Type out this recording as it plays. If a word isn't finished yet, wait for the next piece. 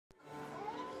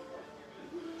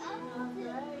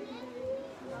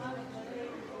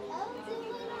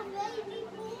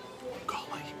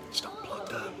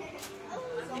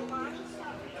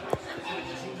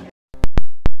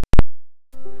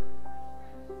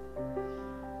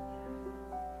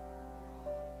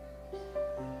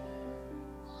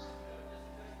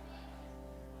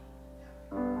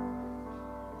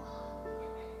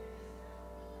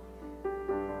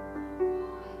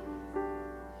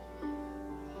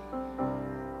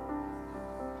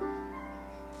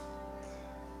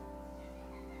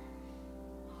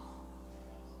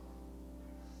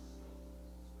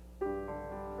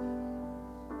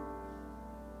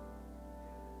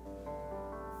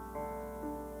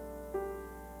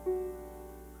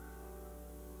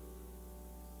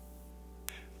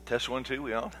Test 1, 2,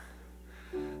 we on?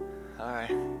 All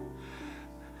right.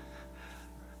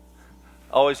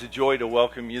 Always a joy to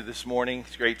welcome you this morning.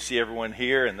 It's great to see everyone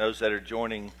here and those that are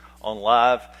joining on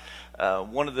live.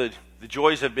 One of the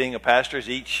joys of being a pastor is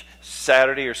each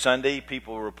Saturday or Sunday,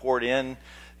 people report in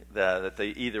that they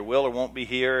either will or won't be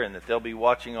here and that they'll be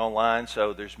watching online.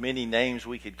 So there's many names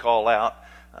we could call out,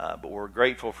 but we're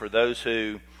grateful for those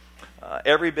who,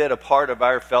 every bit a part of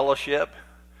our fellowship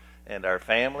and our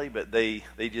family, but they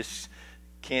just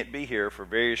can't be here for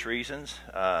various reasons.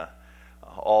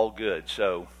 All good.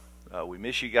 So we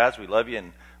miss you guys. We love you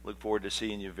and look forward to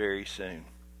seeing you very soon.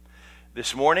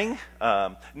 This morning,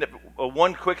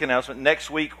 one quick announcement. Next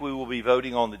week we will be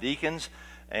voting on the deacons,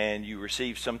 and you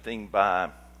receive something by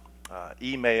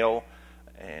email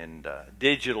and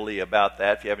digitally about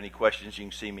that. If you have any questions, you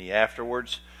can see me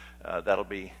afterwards. That'll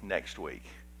be next week.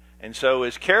 And so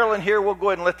is Carolyn here? We'll go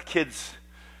ahead and let the kids,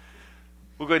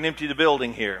 we'll go ahead and empty the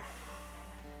building here.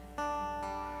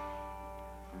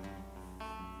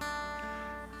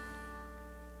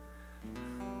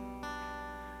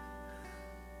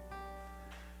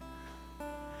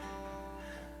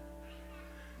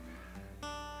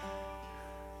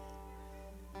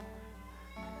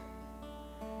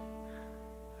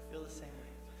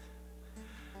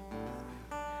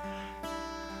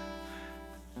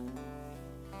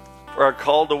 For our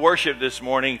call to worship this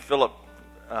morning, Philip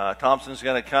Thompson's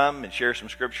going to come and share some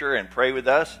scripture and pray with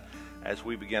us as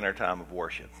we begin our time of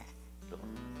worship. Philip.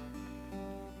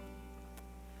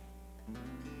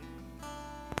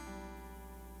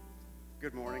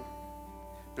 Good morning.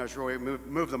 I'm not sure we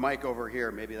move the mic over here.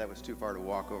 Maybe that was too far to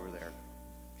walk over there.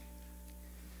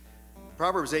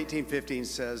 Proverbs 18:15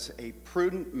 says, "A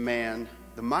prudent man,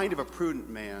 the mind of a prudent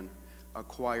man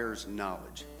acquires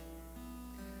knowledge."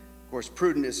 Of course,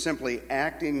 prudent is simply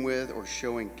acting with or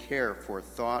showing care for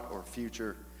thought of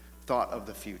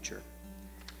the future.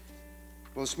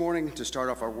 Well, this morning, to start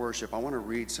off our worship, I want to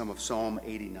read some of Psalm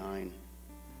 89.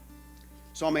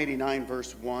 Psalm 89,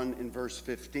 verse 1 and verse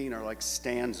 15 are like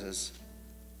stanzas.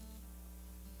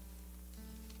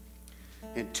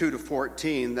 And 2 to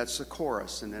 14, that's the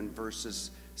chorus, and then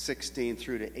verses 16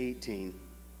 through to 18.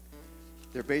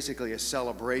 They're basically a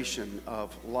celebration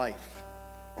of life,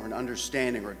 or an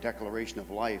understanding or a declaration of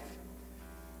life.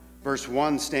 Verse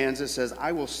 1 stanza says,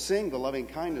 "I will sing the loving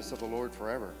kindness of the Lord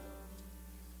forever."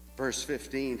 Verse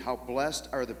 15, "How blessed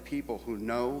are the people who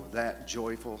know that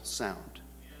joyful sound."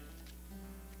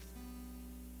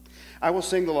 "I will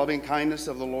sing the loving kindness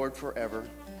of the Lord forever.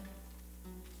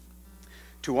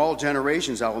 To all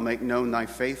generations I will make known thy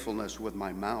faithfulness with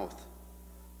my mouth.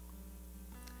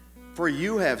 For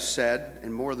you have said,"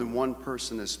 and more than one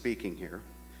person is speaking here,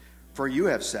 "For you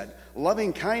have said,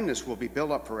 loving kindness will be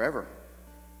built up forever.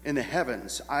 In the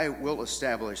heavens I will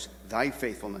establish thy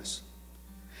faithfulness.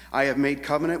 I have made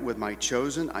covenant with my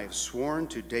chosen. I have sworn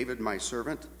to David my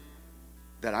servant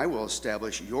that I will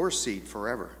establish your seed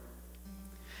forever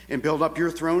and build up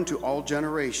your throne to all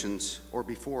generations, or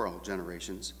before all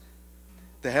generations.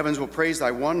 The heavens will praise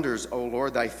thy wonders, O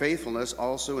Lord, thy faithfulness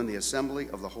also in the assembly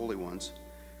of the holy ones.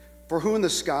 For who in the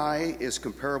sky is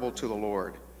comparable to the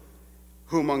Lord?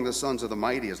 Who among the sons of the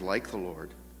mighty is like the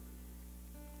Lord?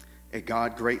 A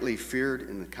God greatly feared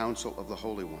in the council of the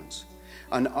holy ones,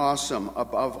 an awesome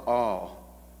above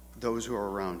all those who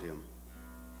are around him.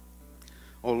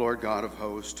 O Lord God of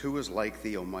hosts, who is like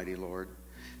thee, O mighty Lord?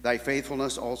 Thy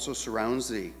faithfulness also surrounds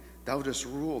thee. Thou dost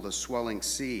rule the swelling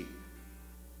sea.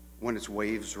 When its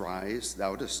waves rise,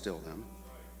 thou dost still them.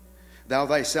 Thou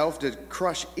thyself did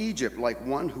crush Egypt like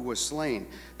one who was slain.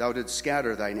 Thou didst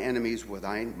scatter thine enemies with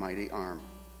thine mighty arm.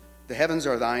 The heavens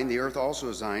are thine, the earth also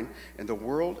is thine, and the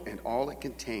world and all it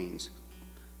contains.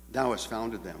 Thou hast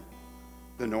founded them.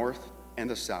 The north and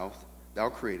the south, thou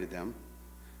created them.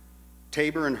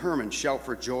 Tabor and Hermon shout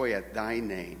for joy at thy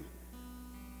name.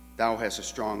 Thou hast a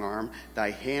strong arm.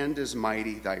 Thy hand is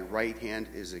mighty. Thy right hand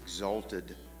is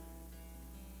exalted.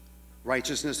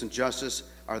 Righteousness and justice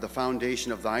are the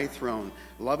foundation of thy throne.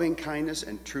 Loving kindness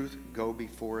and truth go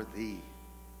before thee.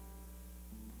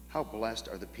 How blessed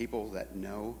are the people that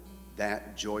know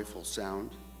that joyful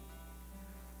sound.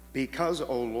 Because,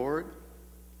 O Lord,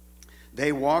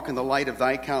 they walk in the light of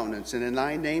thy countenance, and in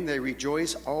thy name they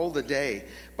rejoice all the day.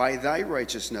 By thy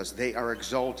righteousness they are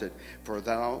exalted, for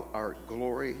thou art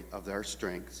glory of their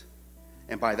strength.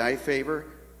 And by thy favor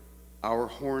our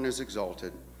horn is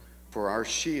exalted. For our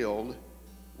shield,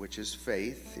 which is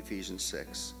faith, Ephesians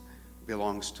 6,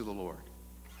 belongs to the Lord.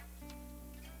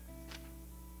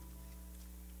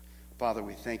 Father,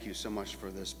 we thank you so much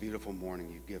for this beautiful morning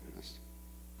you've given us.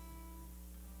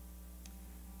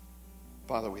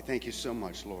 Father, we thank you so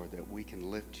much, Lord, that we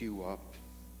can lift you up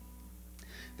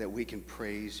that we can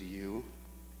praise you,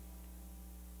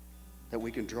 that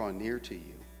we can draw near to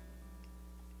you.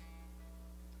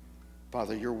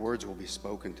 Father, your words will be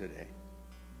spoken today.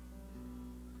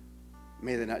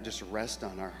 May they not just rest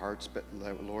on our hearts, but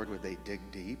Lord, would they dig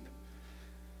deep?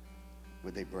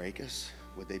 Would they break us?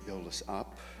 Would they build us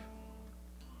up?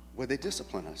 Would they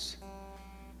discipline us?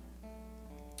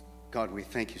 God, we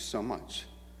thank you so much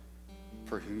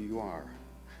for who you are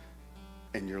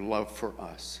and your love for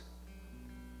us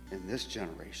in this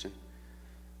generation.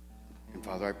 And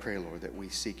Father, I pray, Lord, that we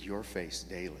seek your face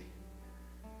daily.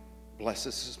 Bless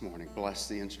us this morning. Bless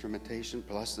the instrumentation.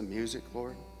 Bless the music,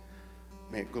 Lord.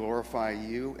 May it glorify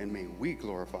you, and may we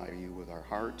glorify you with our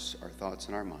hearts, our thoughts,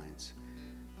 and our minds.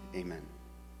 Amen.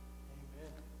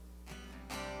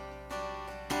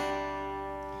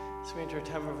 As we enter a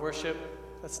time of worship,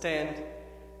 let's stand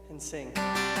and sing.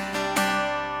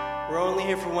 We're only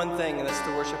here for one thing, and that's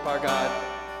to worship our God,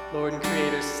 Lord and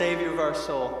Creator, Savior of our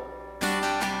soul.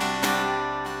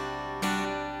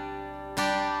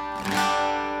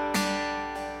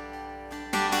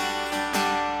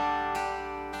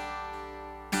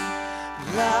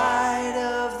 Light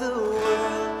of the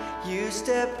world, you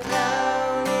step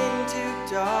down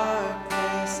into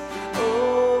darkness.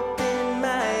 Open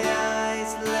my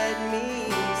eyes, let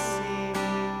me see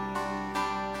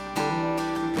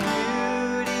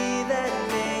beauty that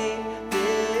made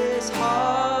this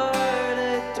heart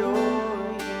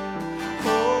adore you.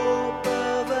 Hope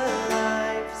of a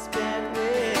life spent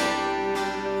with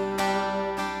you.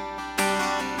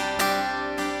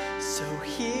 So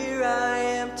here I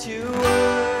am to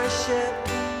worship.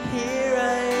 Here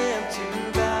I am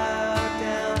to bow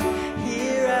down.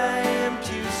 Here I am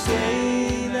to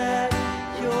say that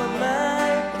you're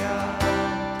my God.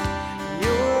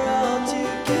 You're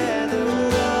altogether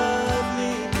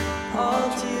lovely,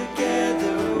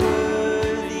 altogether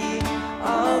worthy,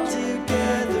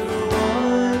 altogether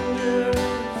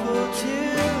wonderful to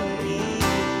me.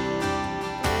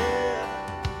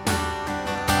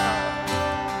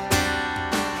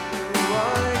 You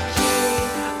are King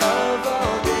of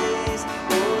all days,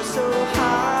 oh so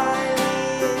highly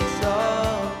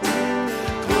exalted,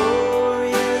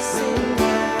 glorious in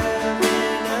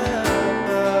heaven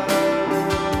above.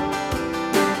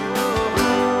 Oh,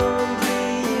 humbly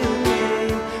you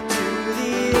came to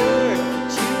the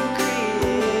earth you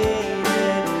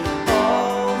created,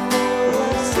 all for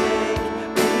love's sake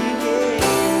we gave you.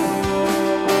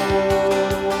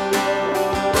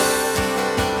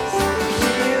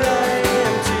 Here I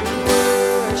am to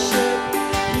worship,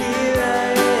 here I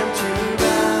am to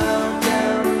bow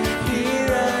down,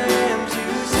 here I am to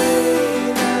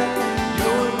say that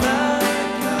you're my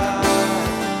God.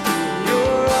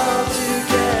 You're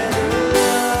altogether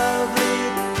lovely,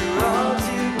 you're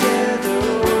altogether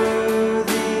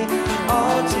worthy,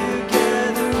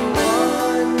 altogether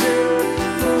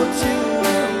wonderful to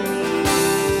me.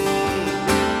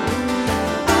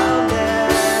 I'll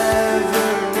never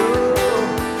know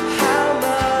how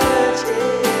much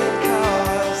it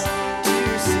costs to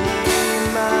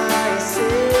see my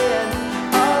sin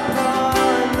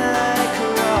upon that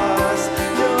cross.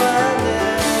 No, I'll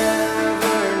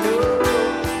never know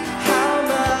how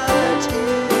much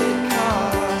it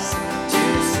costs to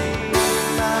see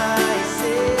my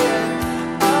sin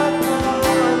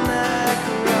upon that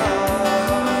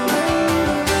cross.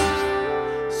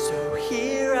 So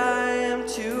here I am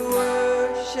to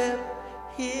worship,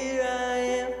 here I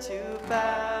am to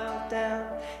bow down,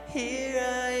 here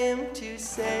I am to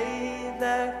say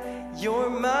that you're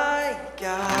my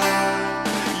God.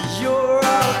 You're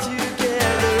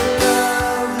altogether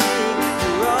lovely,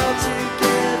 you're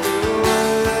altogether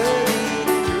worthy,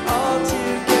 you're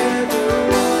altogether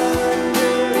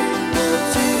wonderful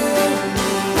to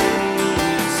me.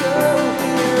 So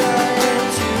here I am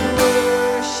to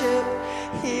worship,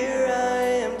 here I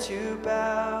am to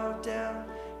bow down,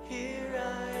 here I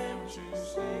am to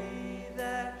say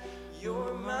that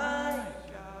you're my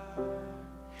God.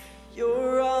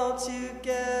 You're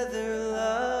altogether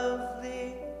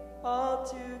lovely,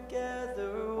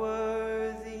 altogether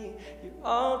worthy, you're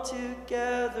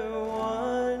altogether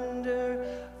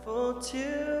wonderful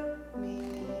to me.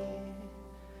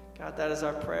 God, that is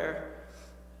our prayer.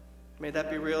 May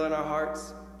that be real in our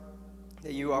hearts,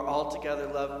 that you are altogether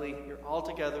lovely, you're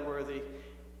altogether worthy,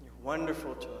 and you're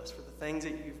wonderful to us for the things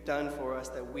that you've done for us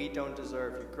that we don't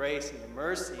deserve, your grace and your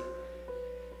mercy,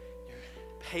 your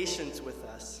patience with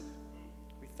us.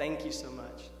 We thank you so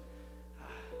much.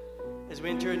 As we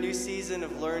enter a new season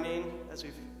of learning, as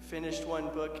we've finished one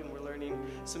book and we're learning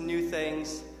some new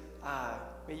things,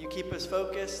 may you keep us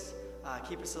focused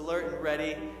Keep us alert and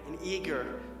ready and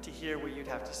eager to hear what you'd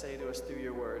have to say to us through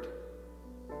your word.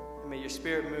 And may your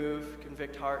Spirit move,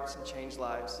 convict hearts, and change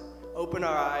lives. Open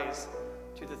our eyes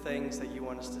to the things that you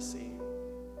want us to see.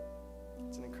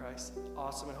 It's in Christ's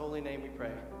awesome and holy name we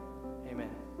pray. Amen.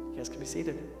 You guys can be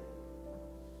seated.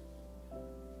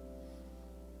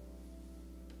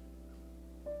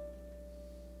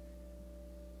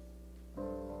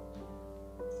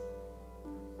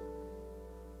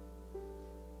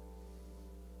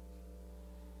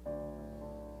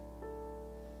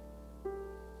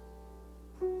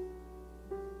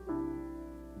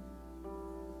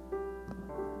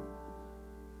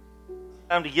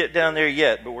 Time to get down there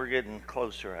yet, but we're getting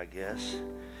closer, I guess.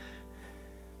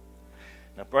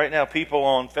 Now, right now, people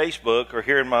on Facebook are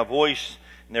hearing my voice,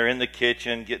 and they're in the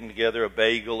kitchen getting together a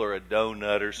bagel or a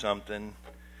donut or something,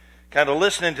 kind of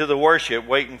listening to the worship,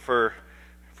 waiting for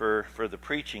the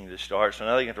preaching to start. So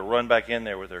now they get to run back in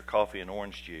there with their coffee and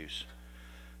orange juice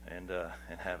and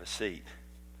have a seat.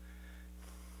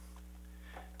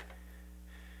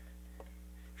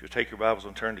 If you'll take your Bibles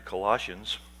and turn to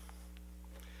Colossians.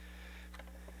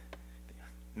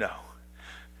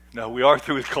 No, we are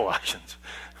through with Colossians.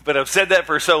 But I've said that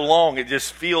for so long, it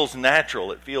just feels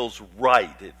natural. It feels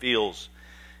right. It feels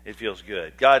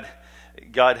good. God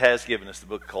has given us the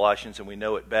book of Colossians, and we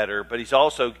know it better. But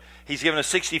He's given us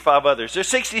 65 others. There's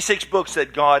 66 books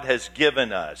that God has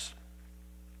given us.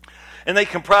 And they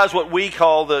comprise what we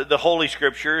call the Holy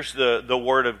Scriptures, the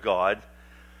Word of God.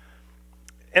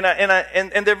 And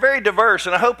they're very diverse,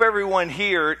 and I hope everyone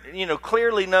here,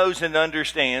 clearly knows and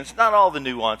understands, not all the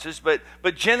nuances, but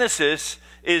Genesis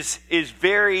is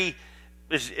very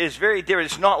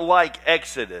different. It's not like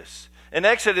Exodus. And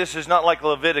Exodus is not like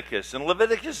Leviticus. And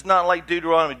Leviticus is not like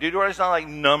Deuteronomy. Deuteronomy is not like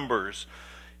Numbers.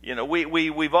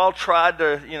 We've all tried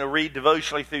to, read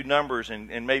devotionally through Numbers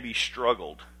and maybe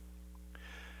struggled.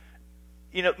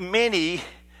 Many,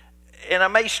 and I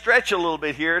may stretch a little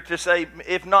bit here to say,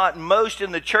 if not most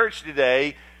in the church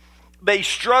today, they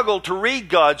struggle to read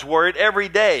God's Word every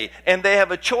day. And they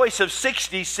have a choice of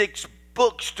 66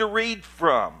 books to read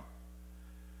from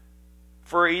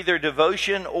for either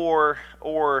devotion or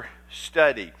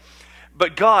study.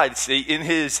 But God, see, in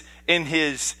His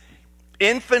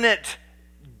infinite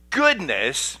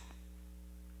goodness,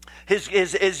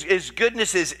 His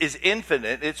goodness is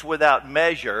infinite. It's without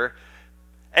measure.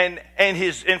 And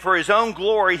for His own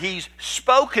glory, He's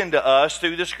spoken to us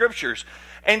through the Scriptures.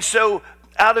 And so,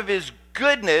 out of His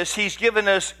goodness, He's given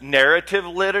us narrative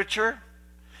literature.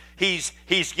 He's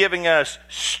giving us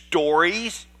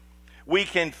stories. We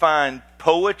can find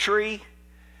poetry.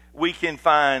 We can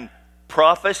find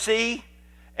prophecy.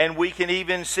 And we can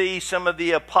even see some of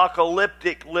the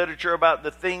apocalyptic literature about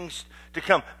the things to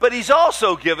come. But He's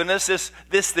also given us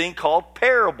this thing called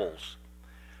parables.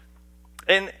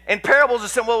 And parables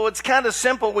is simple. Well, it's kind of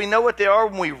simple. We know what they are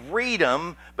when we read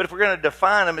them, but if we're going to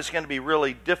define them, it's going to be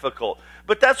really difficult.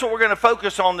 But that's what we're going to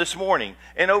focus on this morning.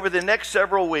 And over the next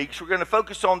several weeks, we're going to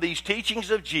focus on these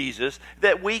teachings of Jesus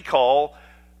that we call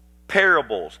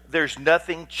parables. There's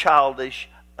nothing childish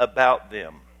about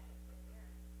them.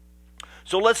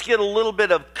 So let's get a little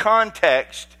bit of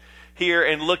context here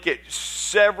and look at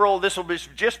several. This will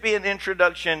just be an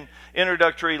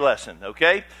introductory lesson,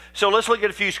 okay? So let's look at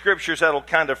a few scriptures that'll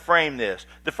kind of frame this.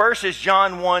 The first is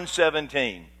John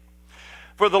 1:17.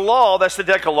 For the law, that's the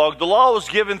Decalogue, the law was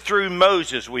given through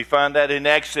Moses. We find that in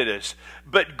Exodus.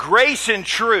 But grace and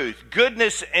truth,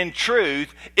 goodness and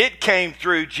truth, it came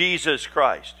through Jesus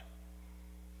Christ.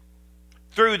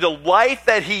 Through the life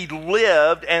that He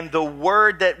lived and the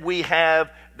word that we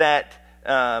have that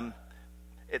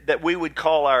we would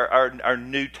call our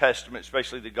New Testament,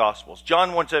 especially the Gospels.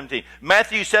 John 1:17.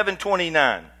 Matthew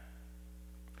 7:29.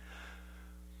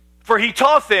 For He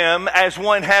taught them as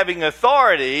one having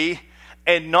authority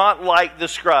and not like the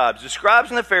scribes. The scribes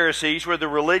and the Pharisees were the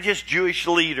religious Jewish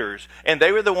leaders, and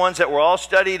they were the ones that were all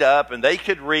studied up, and they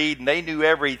could read, and they knew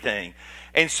everything.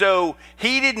 And so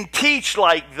He didn't teach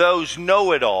like those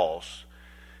know-it-alls.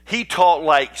 He taught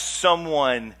like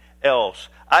someone else.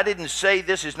 I didn't say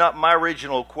this, is not my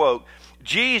original quote.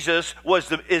 Jesus was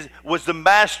the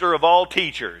master of all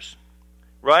teachers,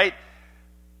 right?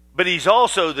 But He's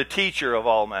also the teacher of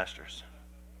all masters.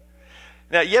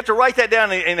 Now, you have to write that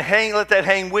down and let that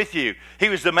hang with you. He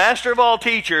was the master of all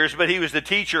teachers, but He was the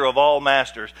teacher of all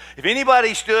masters. If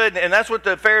anybody stood, and that's what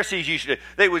the Pharisees used to do,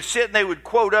 they would sit and they would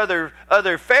quote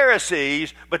other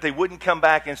Pharisees, but they wouldn't come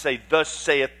back and say, "Thus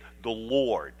saith the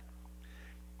Lord."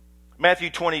 Matthew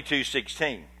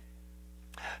 22:16.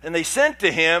 And they sent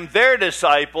to Him their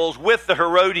disciples with the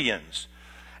Herodians.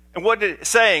 And what did it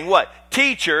saying? What?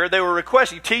 Teacher, they were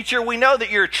requesting, teacher, we know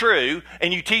that you're true,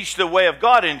 and you teach the way of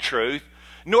God in truth,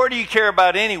 nor do you care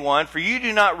about anyone, for you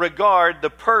do not regard the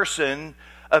person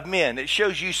of men. It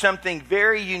shows you something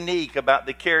very unique about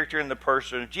the character and the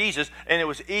person of Jesus, and it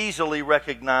was easily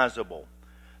recognizable.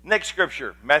 Next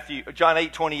scripture, John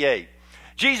 8:28.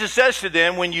 Jesus says to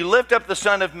them, when you lift up the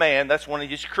Son of Man, that's when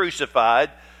he is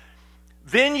crucified,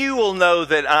 then you will know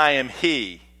that I am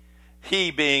he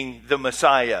being the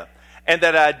Messiah, and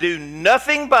that I do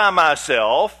nothing by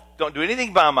myself, don't do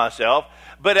anything by myself,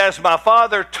 but as my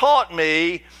Father taught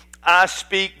me, I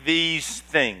speak these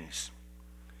things.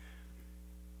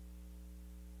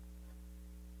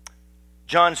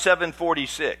 John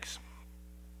 7:46.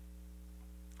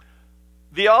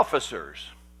 The officer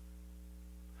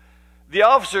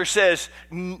says,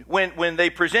 when they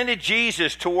presented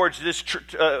Jesus towards this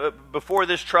before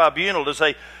this tribunal to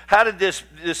say, how did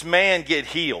this man get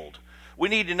healed? We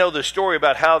need to know the story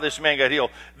about how this man got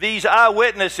healed. These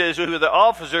eyewitnesses, who the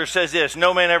officer says this,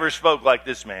 no man ever spoke like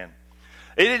this man.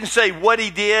 They didn't say what he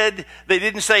did. They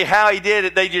didn't say how he did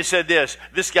it. They just said this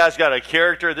guy's got a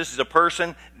character. This is a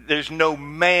person. There's no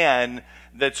man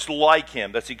that's like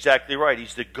him. That's exactly right.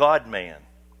 He's the God-man.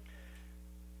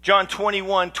 John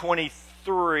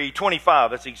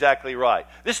 21:25. That's exactly right.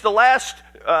 This is the last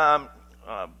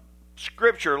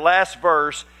scripture, last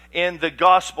verse in the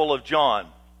Gospel of John.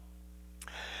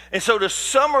 And so to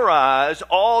summarize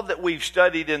all that we've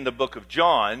studied in the book of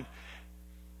John,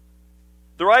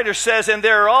 the writer says, and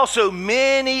there are also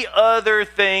many other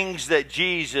things that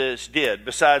Jesus did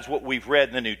besides what we've read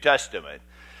in the New Testament,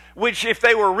 which if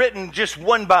they were written just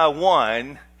one by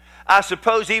one, I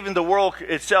suppose even the world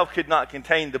itself could not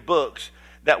contain the books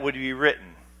that would be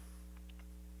written.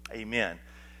 Amen.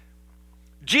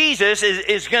 Jesus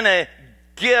is going to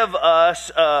give us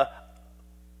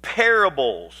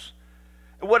parables.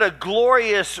 What a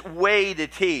glorious way to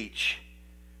teach.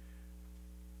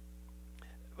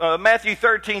 Matthew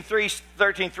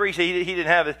 13:3, he didn't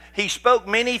have it. He spoke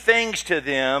many things to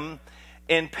them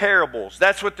in parables.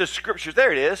 That's what the scriptures,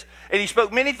 there it is. And he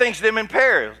spoke many things to them in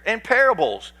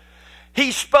parables.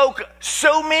 He spoke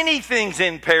so many things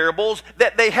in parables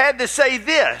that they had to say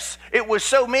this. It was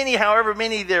so many, however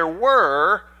many there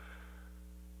were.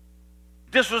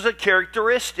 This was a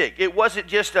characteristic. It wasn't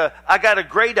just I got a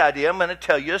great idea, I'm going to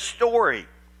tell you a story.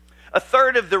 A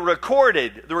third of the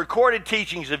recorded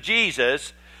teachings of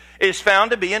Jesus is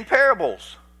found to be in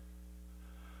parables.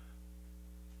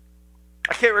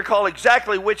 I can't recall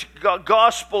exactly which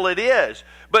gospel it is,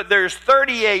 but there's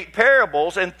 38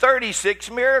 parables and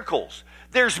 36 miracles.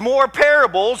 There's more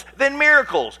parables than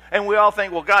miracles. And we all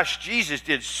think, well, gosh, Jesus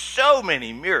did so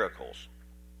many miracles.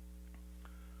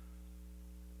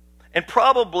 And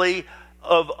probably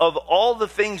of all the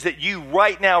things that you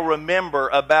right now remember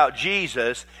about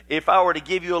Jesus, if I were to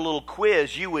give you a little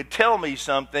quiz, you would tell me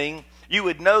something. You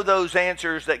would know those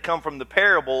answers that come from the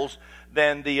parables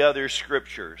than the other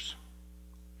scriptures.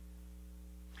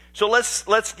 So let's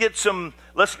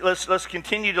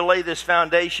continue to lay this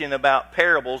foundation about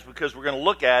parables, because we're going to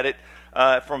look at it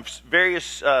from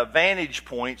various vantage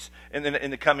points in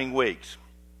the coming weeks.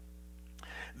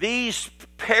 These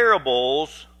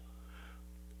parables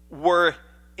were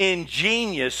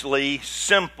ingeniously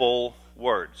simple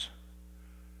words.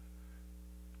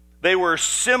 They were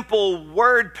simple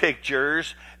word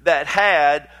pictures that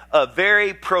had a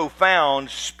very profound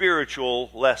spiritual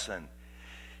lesson.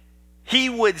 He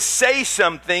would say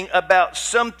something about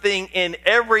something in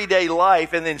everyday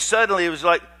life, and then suddenly it was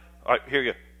like, all right, here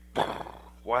you go.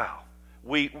 Wow.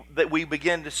 We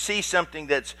begin to see something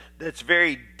that's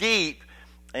very deep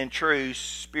and true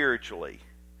spiritually.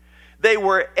 They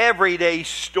were everyday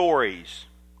stories.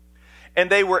 And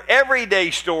they were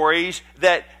everyday stories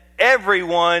that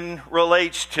everyone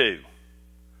relates to.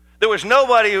 There was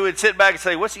nobody who would sit back and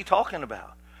say, what's he talking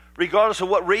about? Regardless of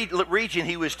what region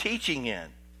he was teaching in.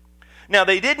 Now,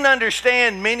 they didn't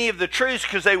understand many of the truths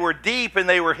because they were deep and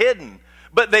they were hidden.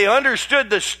 But they understood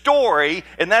the story,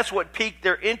 and that's what piqued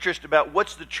their interest about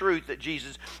what's the truth that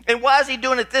Jesus... And why is he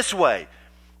doing it this way?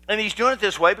 And he's doing it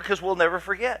this way because we'll never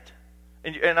forget.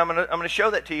 And I'm going to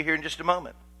show that to you here in just a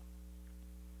moment.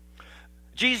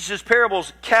 Jesus'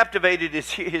 parables captivated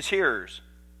his hearers.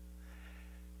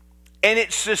 And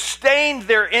it sustained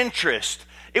their interest.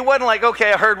 It wasn't like,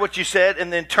 okay, I heard what you said,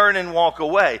 and then turn and walk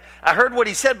away. I heard what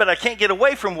he said, but I can't get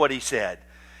away from what he said.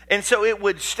 And so it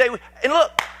would stay. And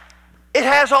look, it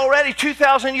has already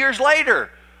 2,000 years later.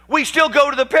 We still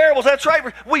go to the parables. That's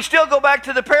right. We still go back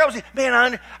to the parables.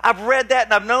 Man, I've read that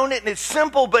and I've known it, and it's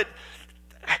simple, but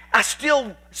I'm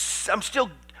still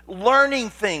learning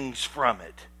things from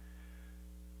it.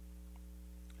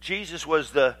 Jesus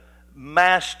was the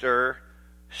master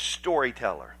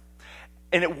storyteller.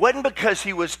 And it wasn't because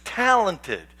he was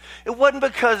talented. It wasn't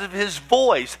because of his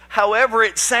voice, however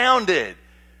it sounded.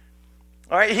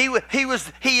 All right,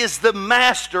 he is the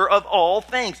master of all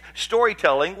things.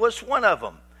 Storytelling was one of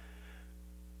them.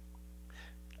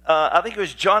 I think it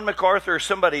was John MacArthur or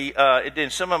somebody in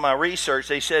some of my research.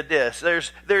 They said this: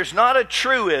 there's not a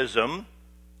truism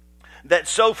that's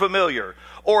so familiar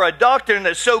or a doctrine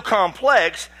that's so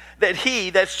complex that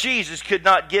that's Jesus, could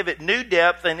not give it new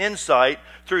depth and insight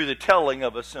through the telling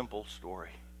of a simple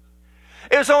story.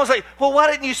 It was almost like, well,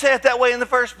 why didn't you say it that way in the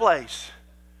first place?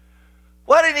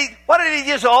 Why did he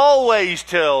just always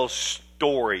tell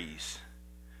stories?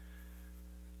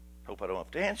 Hope I don't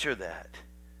have to answer that.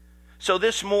 So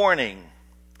this morning,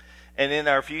 and in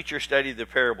our future study of the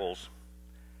parables,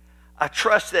 I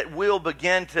trust that we'll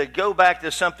begin to go back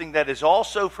to something that is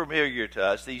also familiar to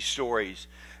us, these stories,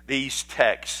 these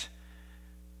texts.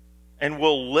 And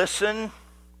we'll listen,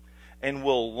 and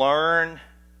we'll learn,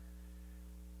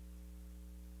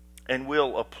 and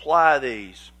we'll apply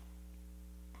these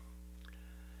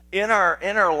in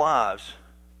our lives,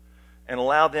 and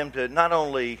allow them to not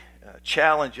only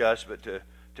challenge us, but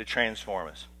to transform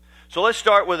us. So let's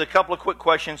start with a couple of quick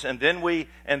questions, and then we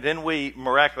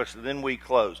miraculously, then we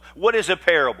close. What is a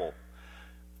parable?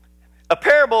 A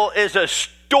parable is a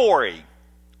story.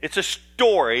 It's a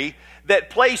story that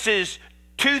places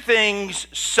two things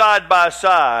side by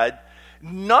side,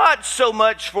 not so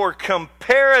much for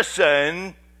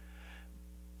comparison,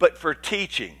 but for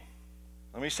teaching.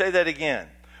 Let me say that again.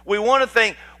 We want to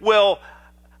think, well,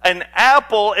 an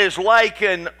apple is like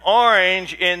an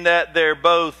orange in that they're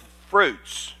both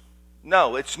fruits.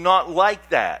 No, it's not like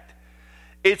that.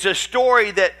 It's a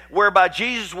story whereby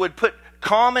Jesus would put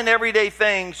common everyday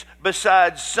things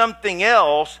beside something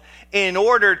else in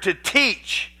order to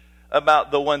teach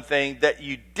about the one thing that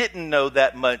you didn't know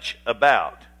that much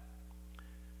about.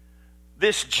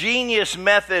 This genius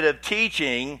method of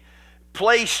teaching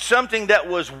placed something that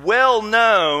was well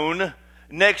known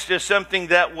next to something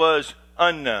that was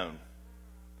unknown.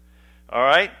 All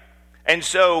right? And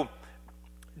so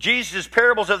Jesus'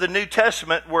 parables of the New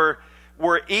Testament were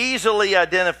easily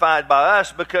identified by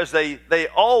us because they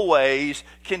always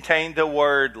contained the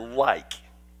word like.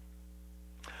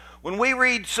 When we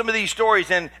read some of these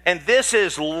stories and this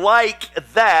is like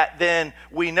that, then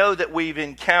we know that we've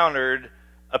encountered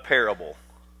a parable.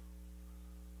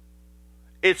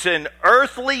 It's an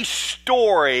earthly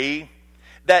story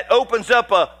that opens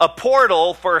up a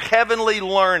portal for heavenly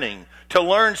learning, to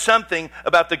learn something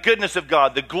about the goodness of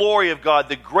God, the glory of God,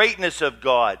 the greatness of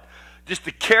God, just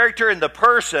the character and the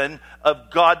person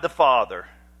of God the Father.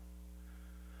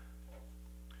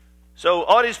 So,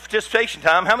 audience participation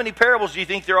time. How many parables do you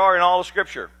think there are in all of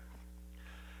Scripture?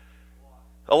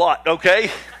 A lot,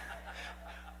 okay.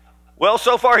 Well,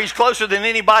 so far he's closer than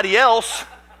anybody else.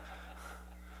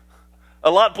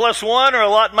 A lot plus one or a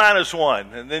lot minus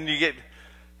one? And then you get...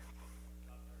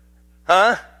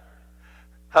 Huh?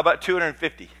 How about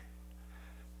 250?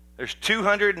 There's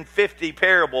 250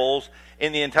 parables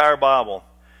in the entire Bible.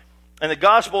 In the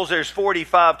Gospels, there's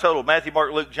 45 total. Matthew,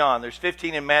 Mark, Luke, John. There's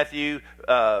 15 in Matthew,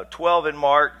 12 in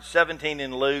Mark, 17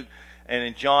 in Luke, and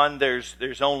in John,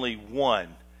 there's only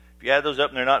one. If you add those up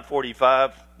and they're not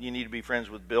 45, you need to be friends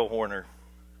with Bill Horner.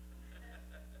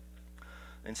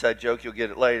 Inside joke, you'll get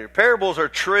it later. Parables are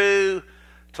true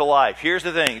to life. Here's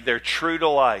the thing. They're true to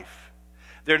life.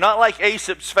 They're not like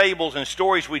Aesop's fables and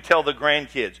stories we tell the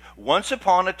grandkids. Once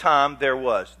upon a time, there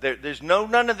was. There's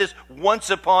none of this once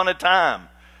upon a time.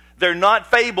 They're not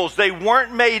fables. They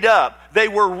weren't made up. They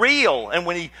were real. And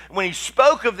when he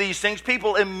spoke of these things,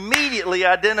 people immediately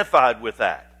identified with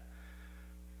that.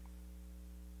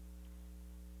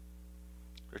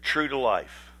 They're true to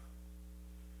life.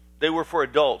 They were for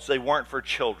adults. They weren't for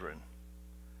children.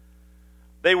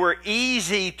 They were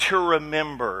easy to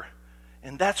remember.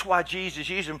 And that's why Jesus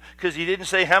used them, because he didn't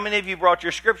say, how many of you brought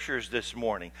your scriptures this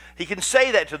morning? He can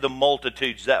say that to the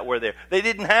multitudes that were there. They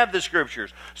didn't have the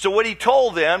scriptures. So what he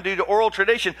told them, due to oral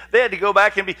tradition, they had to go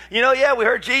back and be, we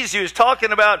heard Jesus. He was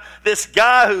talking about this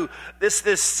guy this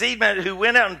seedman who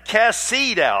went out and cast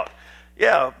seed out.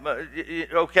 Yeah,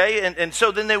 okay. And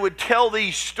so then they would tell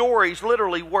these stories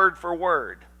literally word for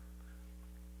word.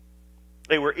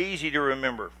 They were easy to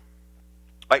remember.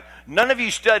 Right? None of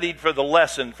you studied for the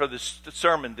lesson, for the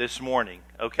sermon this morning,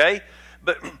 okay?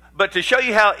 But to show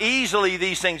you how easily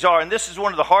these things are, and this is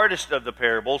one of the hardest of the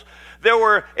parables, there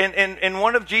were, in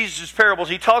one of Jesus' parables,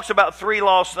 he talks about three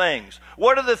lost things.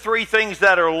 What are the three things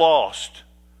that are lost?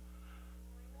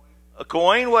 A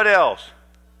coin, what else?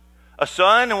 A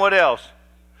son, and what else?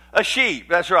 A sheep,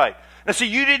 that's right. Now, see,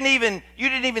 you didn't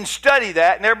even study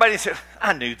that, and everybody said,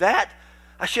 I knew that.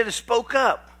 I should have spoke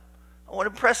up. I want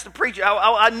to impress the preacher.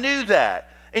 I knew that.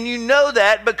 And you know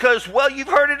that because, well, you've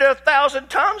heard it 1,000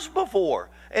 times before.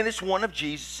 And it's one of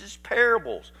Jesus'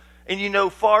 parables. And you know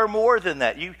far more than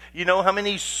that. You know how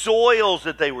many soils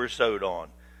that they were sowed on.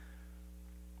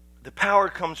 The power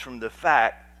comes from the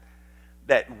fact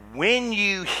that when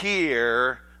you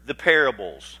hear the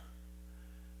parables,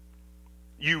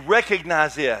 you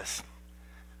recognize this.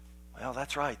 Well,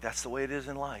 that's right. That's the way it is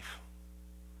in life.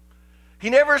 He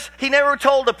never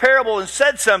told a parable and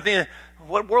said something.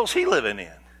 What world's he living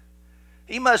in?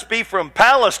 He must be from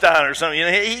Palestine or something.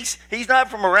 He's not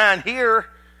from around here.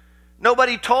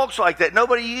 Nobody talks like that.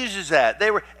 Nobody uses that.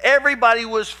 Everybody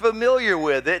was familiar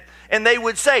with it, and they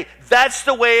would say, that's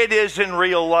the way it is in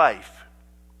real life.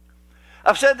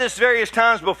 I've said this various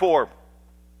times before.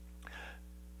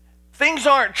 Things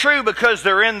aren't true because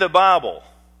they're in the Bible.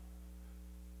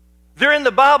 They're in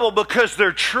the Bible because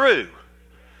they're true.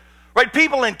 Right?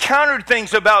 People encountered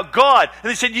things about God, and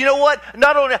they said, you know what?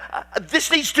 Not only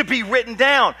this needs to be written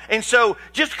down. And so,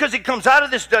 just because it comes out of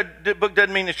this book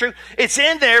doesn't mean it's true. It's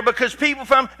in there because people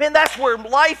found, man, that's where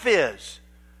life is.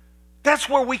 That's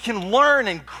where we can learn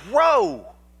and grow.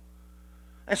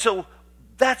 And so,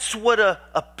 that's what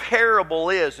a parable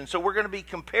is. And so, we're going to be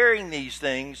comparing these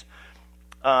things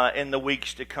in the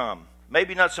weeks to come.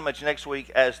 Maybe not so much next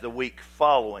week as the week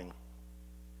following.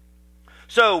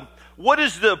 So, what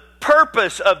is the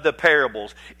purpose of the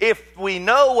parables? If we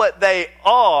know what they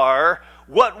are,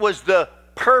 what was the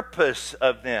purpose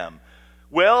of them?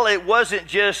 Well, it wasn't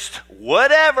just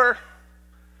whatever.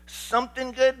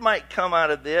 Something good might come out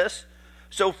of this.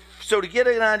 So to get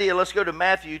an idea, let's go to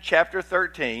Matthew chapter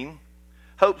 13.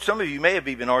 Hope some of you may have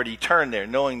even already turned there,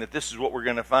 knowing that this is what we're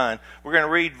going to find. We're going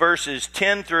to read verses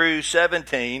 10 through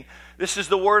 17. This is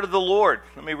the word of the Lord.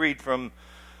 Let me read from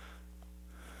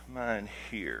mine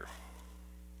here.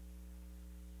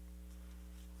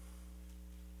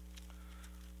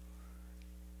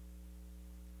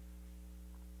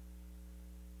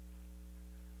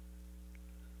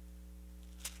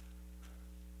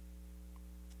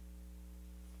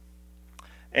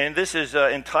 And this is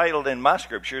entitled in my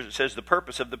scriptures, it says, the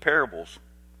purpose of the parables.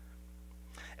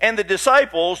 And the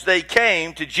disciples, they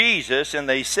came to Jesus and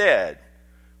they said,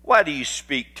 why do you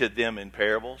speak to them in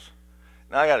parables?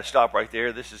 Now I got to stop right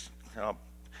there. This is,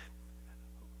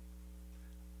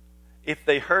 if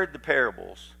they heard the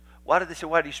parables, why did they say,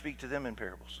 why do you speak to them in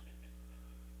parables?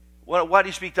 Why do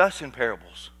you speak to us in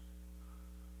parables?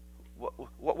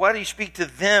 Why do you speak to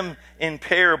them in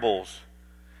parables?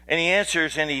 And he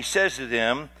answers and he says to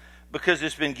them, because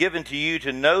it's been given to you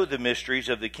to know the mysteries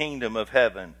of the kingdom of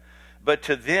heaven, but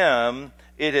to them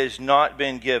it has not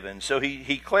been given. So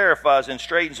he clarifies and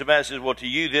straightens the message, well, to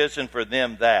you this and for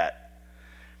them that.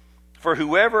 For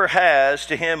whoever has,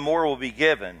 to him more will be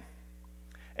given,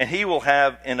 and he will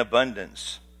have in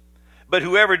abundance. But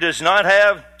whoever does not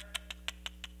have,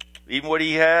 even what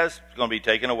he has, is going to be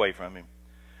taken away from him.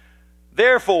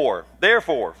 Therefore,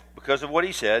 because of what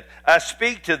he said, I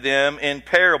speak to them in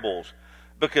parables,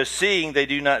 because seeing they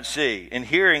do not see, and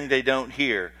hearing they don't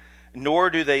hear, nor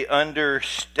do they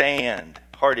understand.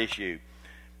 Heart issue.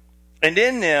 And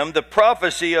in them the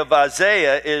prophecy of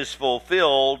Isaiah is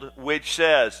fulfilled, which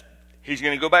says, he's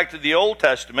going to go back to the Old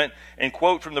Testament and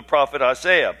quote from the prophet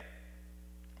Isaiah.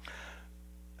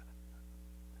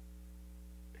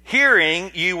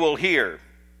 Hearing you will hear,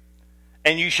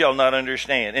 and you shall not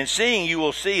understand. And seeing you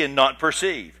will see and not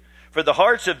perceive. For the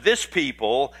hearts of this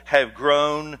people have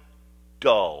grown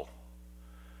dull.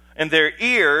 And their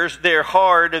ears, they're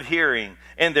hard of hearing.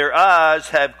 And their eyes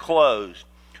have closed.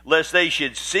 Lest they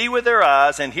should see with their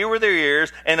eyes and hear with their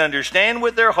ears and understand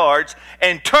with their hearts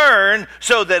and turn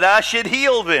so that I should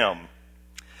heal them.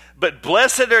 But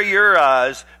blessed are your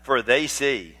eyes, for they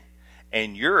see.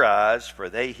 And your eyes, for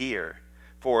they hear.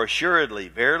 For assuredly,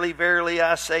 verily, verily,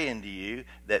 I say unto you,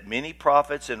 that many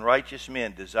prophets and righteous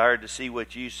men desired to see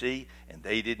what you see, and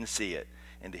they didn't see it.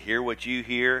 And to hear what you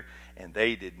hear, and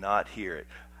they did not hear it.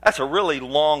 That's a really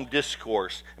long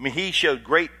discourse. I mean, he showed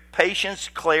great patience,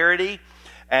 clarity,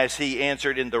 as he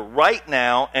answered in the right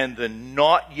now and the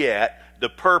not yet, the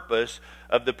purpose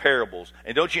of the parables.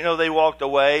 And don't you know they walked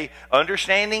away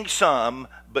understanding some,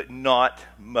 but not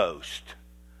most.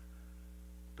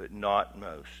 But not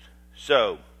most.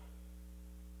 So,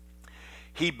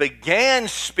 he began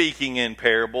speaking in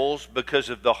parables because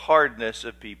of the hardness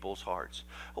of people's hearts.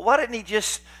 Why didn't he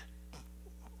just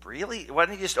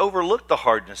overlook the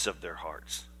hardness of their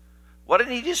hearts? Why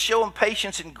didn't he just show them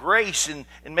patience and grace and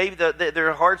maybe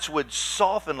their hearts would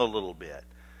soften a little bit?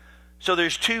 So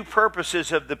there's two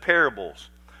purposes of the parables.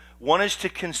 One is to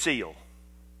conceal,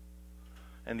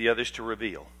 and the other is to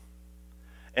reveal.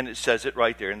 And it says it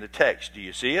right there in the text. Do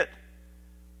you see it?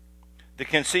 To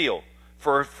conceal.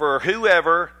 For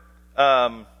whoever,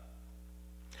 I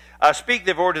speak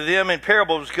therefore to them in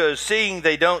parables, because seeing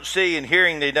they don't see, and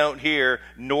hearing they don't hear,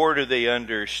 nor do they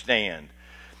understand.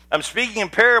 I'm speaking in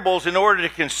parables in order to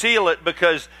conceal it,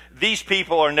 because these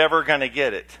people are never going to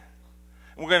get it.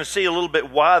 We're going to see a little bit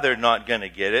why they're not going to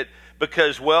get it.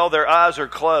 Because, well, their eyes are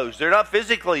closed. They're not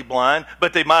physically blind,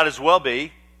 but they might as well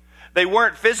be. They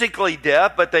weren't physically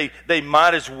deaf, but they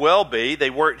might as well be.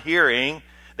 They weren't hearing.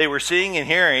 They were seeing and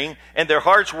hearing, and their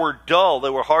hearts were dull.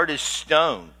 They were hard as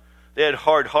stone. They had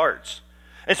hard hearts.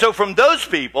 And so from those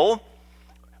people,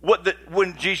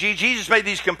 when Jesus made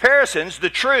these comparisons,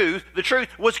 the truth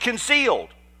was concealed.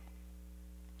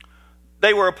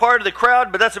 They were a part of the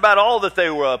crowd, but that's about all that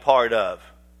they were a part of.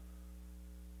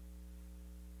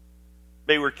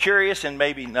 They were curious and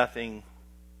maybe nothing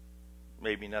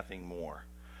more.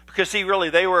 Because, see, really,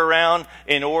 they were around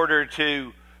in order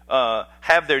to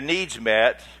have their needs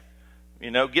met,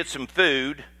 get some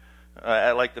food,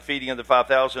 like the feeding of the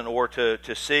 5,000, or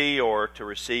to see or to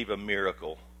receive a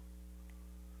miracle.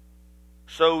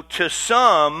 So to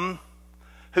some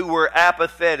who were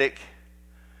apathetic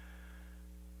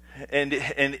and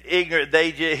ignorant,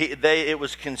 it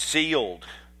was concealed.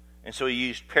 And so he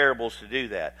used parables to do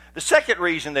that. The second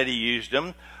reason that he used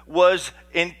them was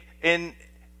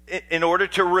in order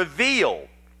to reveal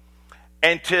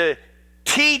and to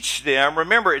teach them.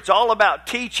 Remember, it's all about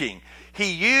teaching.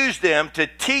 He used them to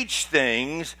teach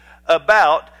things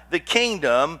about the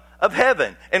kingdom of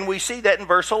heaven. And we see that in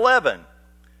verse 11.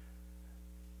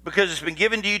 Because it's been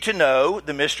given to you to know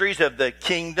the mysteries of the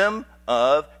kingdom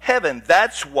of heaven.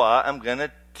 That's why I'm going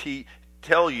to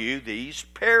tell you these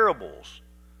parables.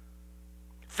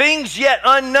 Things yet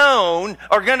unknown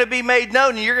are going to be made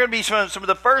known, and you're going to be some of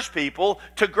the first people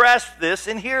to grasp this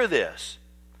and hear this.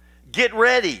 Get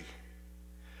ready.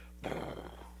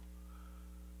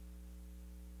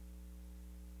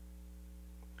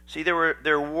 See,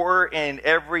 there were in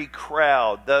every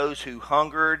crowd those who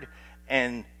hungered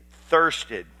and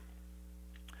thirsted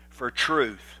for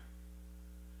truth.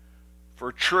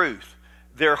 For truth.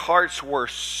 Their hearts were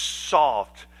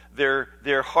soft.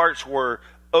 Their hearts were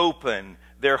open.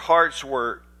 Their hearts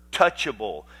were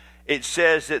touchable. It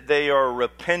says that they are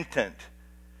repentant.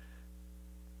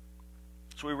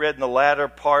 So we read in the latter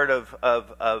part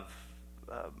of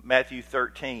Matthew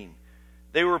 13.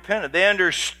 They were repentant.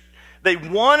 They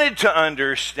wanted to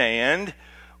understand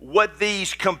what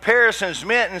these comparisons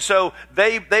meant, and so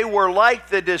they were like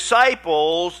the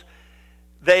disciples.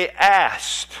 They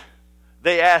asked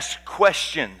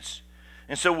questions.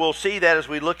 And so we'll see that as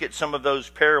we look at some of those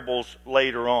parables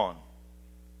later on.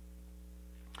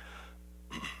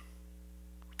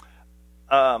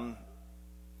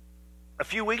 A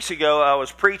few weeks ago I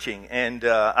was preaching, and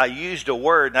I used a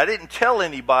word, and I didn't tell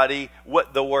anybody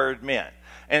what the word meant.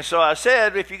 And so I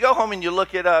said, if you go home and you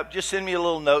look it up, just send me a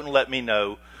little note and let me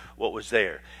know what was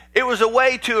there. It was a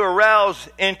way to arouse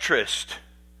interest.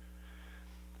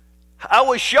 I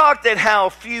was shocked at how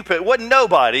few people, it wasn't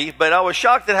nobody, but I was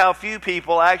shocked at how few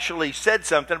people actually said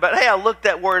something about, hey, I looked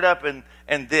that word up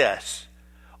and this.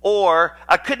 Or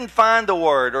I couldn't find the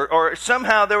word, or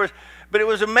somehow there was, but it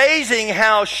was amazing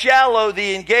how shallow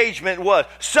the engagement was.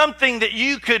 Something that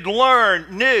you could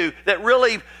learn new that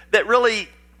really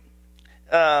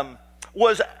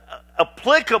was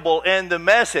applicable in the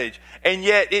message. And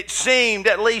yet it seemed,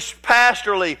 at least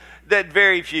pastorally, that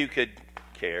very few could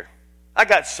care. I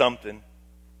got something.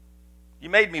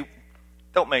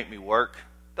 Don't make me work.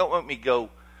 Don't let me go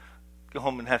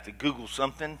home and have to Google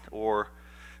something or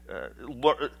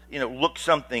look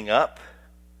something up.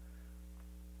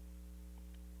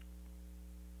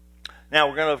 Now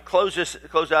we're going to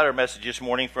close out our message this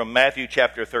morning from Matthew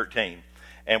chapter 13,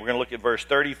 and we're going to look at verse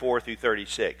 34 through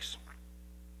 36.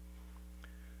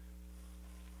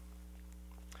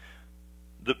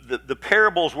 The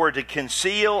parables were to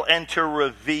conceal and to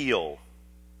reveal.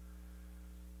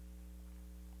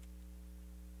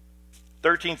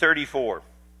 13:34.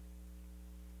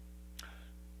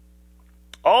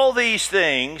 All these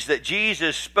things that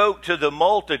Jesus spoke to the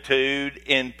multitude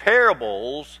in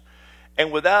parables,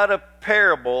 and without a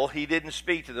parable he didn't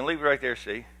speak to them. Leave it right there,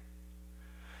 see?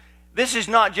 This is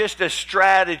not just a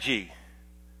strategy.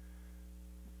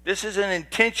 This is an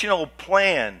intentional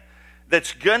plan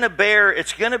that's going to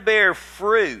bear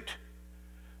fruit.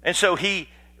 And so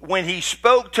when he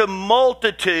spoke to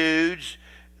multitudes,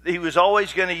 he was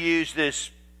always going to use this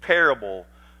parable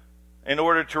in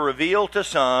order to reveal to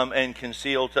some and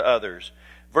conceal to others.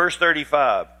 Verse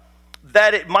 35,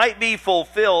 that it might be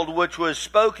fulfilled, which was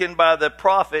spoken by the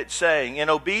prophet, saying, in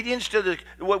obedience to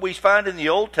what we find in the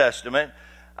Old Testament,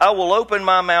 I will open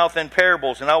my mouth in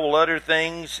parables, and I will utter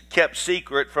things kept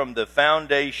secret from the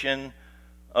foundation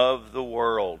of the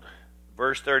world.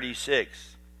 Verse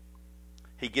 36,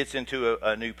 he gets into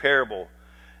a new parable.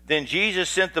 Then Jesus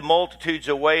sent the multitudes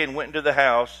away and went into the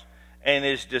house, and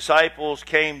his disciples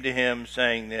came to him,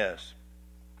 saying this.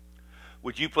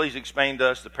 Would you please explain to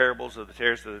us the parables of the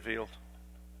tares of the field?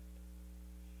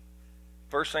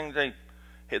 First thing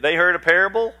they heard a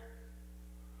parable,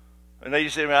 and they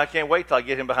just said, man, I can't wait till I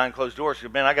get him behind closed doors.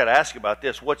 Because, man, I got to ask about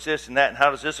this. What's this and that, and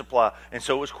how does this apply? And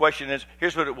so his question is,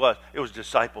 here's what it was. It was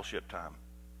discipleship time.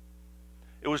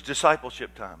 It was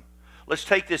discipleship time. Let's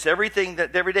take this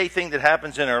everyday thing that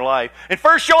happens in our life, and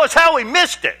first show us how we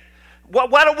missed it.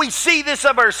 Why don't we see this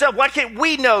of ourselves? Why can't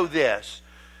we know this?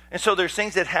 And so there's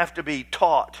things that have to be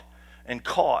taught and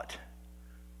caught.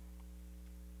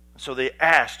 So they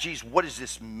ask, geez, what does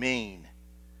this mean?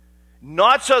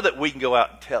 Not so that we can go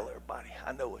out and tell everybody,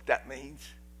 I know what that means.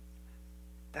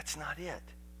 That's not it.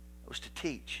 It was to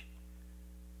teach.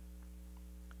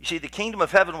 You see, the kingdom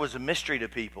of heaven was a mystery to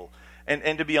people.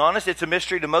 And to be honest, it's a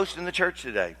mystery to most in the church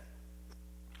today.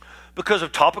 Because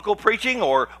of topical preaching,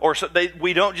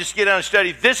 we don't just get down and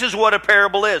study, this is what a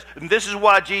parable is, and this is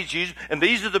why Jesus used, and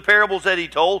these are the parables that he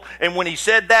told, and when he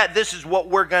said that,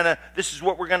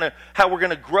 how we're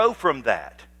gonna grow from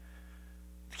that.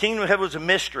 The kingdom of heaven was a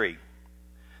mystery.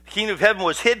 The kingdom of heaven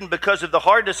was hidden because of the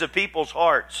hardness of people's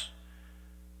hearts.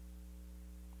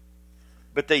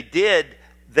 But they did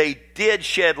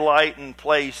shed light and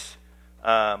place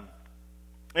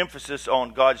emphasis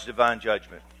on God's divine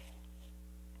judgment.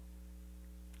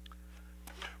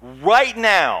 Right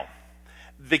now,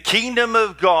 the kingdom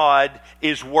of God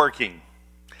is working.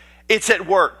 It's at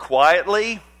work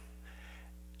quietly,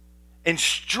 and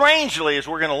strangely, as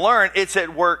we're going to learn, it's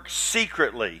at work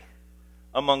secretly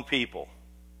among people.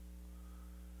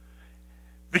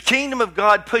 The kingdom of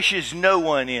God pushes no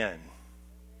one in.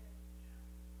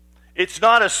 It's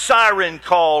not a siren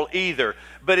call either,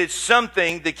 but it's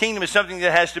something, the kingdom is something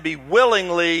that has to be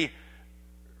willingly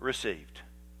received.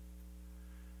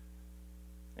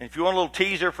 And if you want a little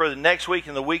teaser for the next week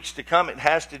and the weeks to come, it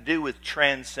has to do with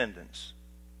transcendence.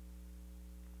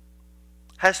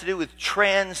 It has to do with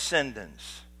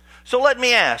transcendence. So let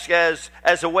me ask, as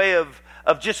a way of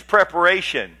just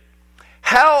preparation,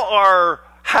 how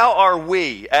are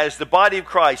we, as the body of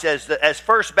Christ, as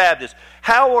First Baptist,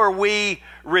 how are we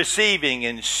receiving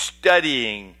and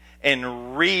studying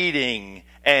and reading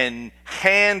and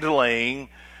handling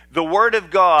the Word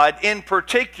of God, in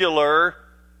particular,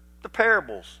 the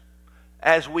parables,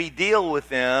 as we deal with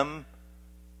them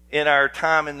in our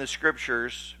time in the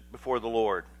Scriptures before the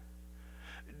Lord?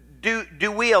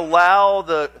 Do we allow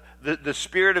the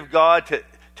Spirit of God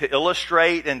to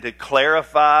illustrate and to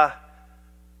clarify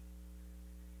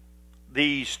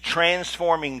these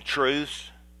transforming truths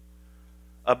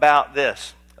about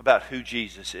this, about who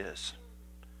Jesus is?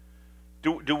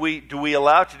 Do we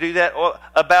allow it to do that? Or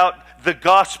about the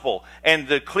gospel and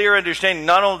the clear understanding,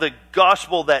 not only the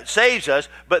gospel that saves us,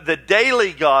 but the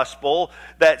daily gospel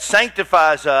that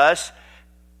sanctifies us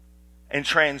and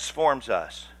transforms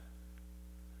us?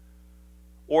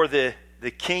 Or the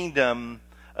kingdom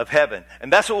of heaven.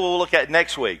 And that's what we'll look at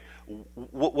next week.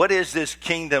 What is this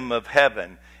kingdom of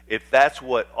heaven, if that's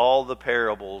what all the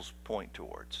parables point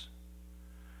towards?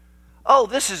 Oh,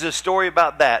 this is a story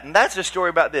about that, and that's a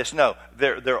story about this. No,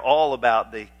 they're all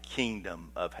about the kingdom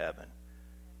of heaven.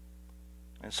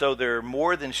 And so there are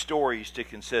more than stories to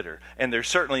consider, and there's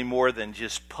certainly more than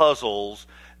just puzzles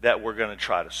that we're going to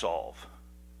try to solve.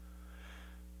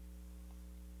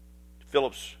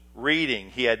 Philip's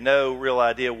reading, he had no real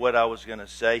idea what I was going to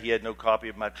say. He had no copy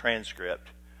of my transcript.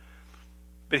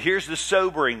 But here's the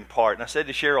sobering part. And I said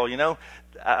to Cheryl,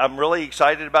 I'm really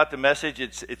excited about the message.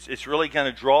 It's really going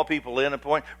to draw people in a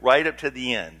point right up to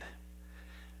the end.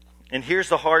 And here's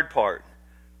the hard part.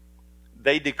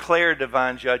 They declare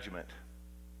divine judgment.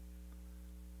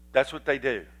 That's what they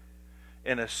do.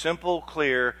 In a simple,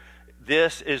 clear,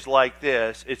 this is like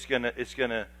this, it's going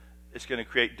to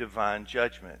create divine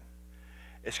judgment.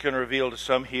 It's going to reveal to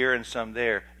some here and some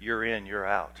there, you're in, you're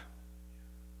out.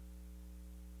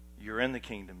 You're in the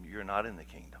kingdom, you're not in the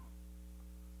kingdom.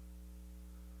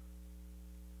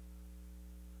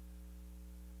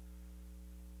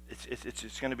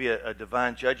 It's going to be a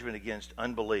divine judgment against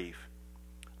unbelief,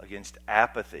 against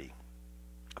apathy,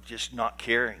 of just not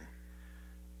caring,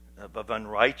 of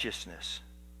unrighteousness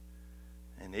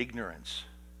and ignorance.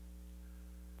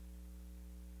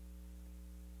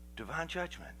 Divine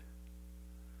judgment.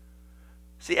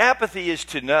 See, apathy is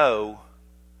to know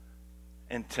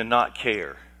and to not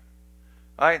care.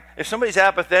 All right? If somebody's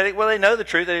apathetic, well, they know the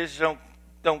truth. They just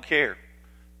don't care.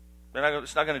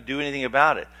 It's not going to do anything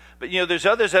about it. But, there's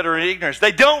others that are in ignorance.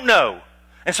 They don't know.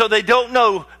 And so they don't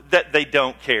know that they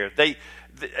don't care. They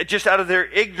just out of their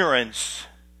ignorance,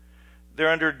 they're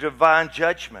under divine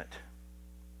judgment.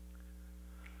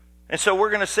 And so we're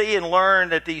going to see and learn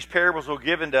that these parables were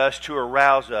given to us to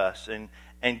arouse us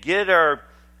and get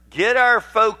our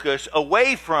focus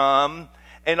away from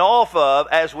and off of,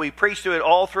 as we preach to it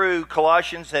all through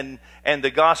Colossians and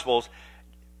the Gospels.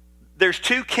 There's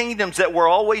two kingdoms that we're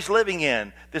always living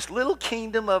in. This little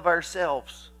kingdom of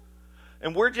ourselves.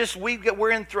 And we're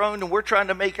enthroned and we're trying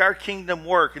to make our kingdom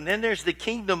work. And then there's the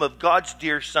kingdom of God's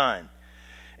dear Son.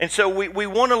 And so we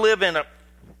want to live in a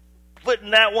foot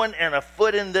in that one and a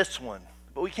foot in this one.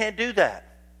 But we can't do that.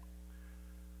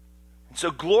 And so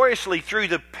gloriously through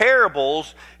the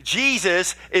parables,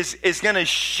 Jesus is going to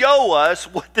show us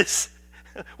what this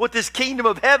kingdom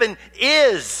of heaven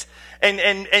is.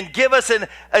 And give us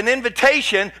an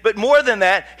invitation. But more than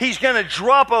that, he's going to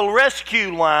drop a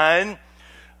rescue line.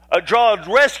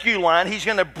 He's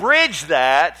going to bridge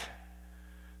that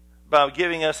by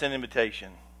giving us an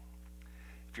invitation.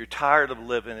 If you're tired of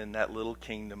living in that little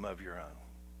kingdom of your own,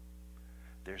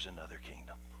 there's another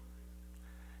kingdom.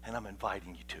 And I'm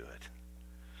inviting you to it.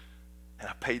 And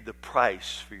I paid the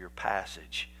price for your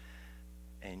passage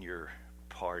and your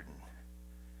pardon.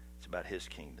 It's about his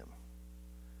kingdom.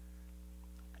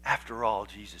 After all,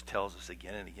 Jesus tells us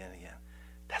again and again and again,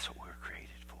 that's what we were created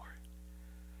for.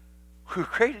 We were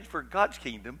created for God's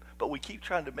kingdom, but we keep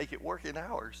trying to make it work in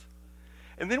ours.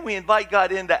 And then we invite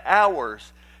God into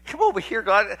ours. Come over here,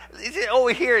 God.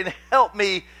 Over here and help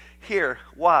me here.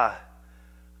 Why?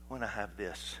 When I have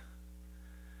this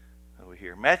over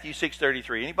here. Matthew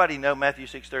 6:33. Anybody know Matthew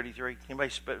 6:33?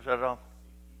 Anybody spit that off?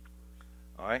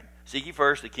 All right. Seek ye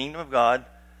first the kingdom of God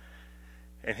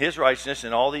and his righteousness,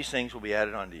 and all these things will be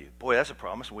added unto you. Boy, that's a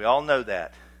promise. We all know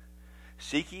that.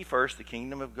 Seek ye first the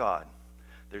kingdom of God.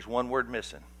 There's one word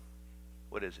missing.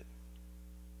 What is it?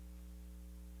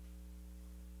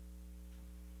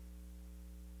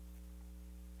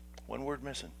 One word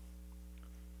missing.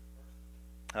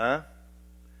 Huh?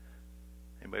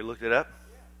 Anybody looked it up?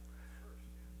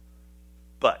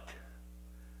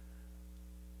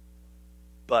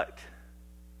 But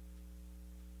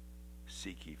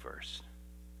seek ye first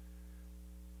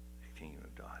the kingdom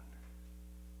of God.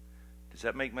 Does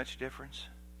that make much difference?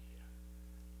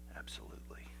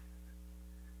 Absolutely.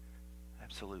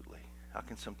 Absolutely. How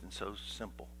can something so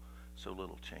simple, so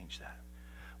little change that?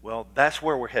 Well, that's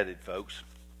where we're headed, folks.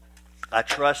 I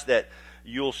trust that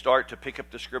you'll start to pick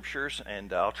up the scriptures,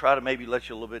 and I'll try to maybe let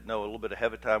you know a little bit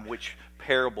ahead of time which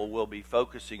parable we'll be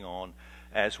focusing on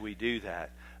as we do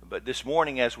that. But this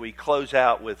morning, as we close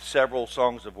out with several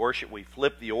songs of worship, we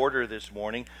flip the order this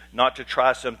morning, not to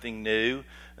try something new,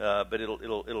 but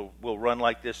we'll run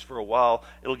like this for a while.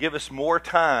 It'll give us more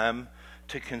time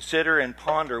to consider and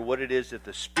ponder what it is that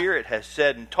the Spirit has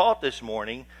said and taught this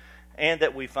morning, and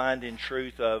that we find in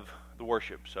truth of the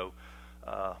worship. So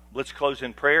let's close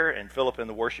in prayer, and Philip and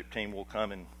the worship team will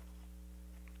come and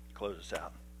close us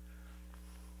out.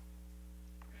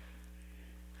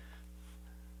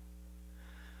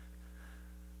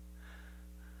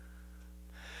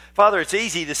 Father, it's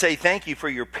easy to say thank you for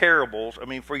your parables,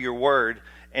 for your word,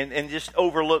 and just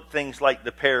overlook things like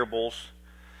the parables.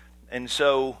 And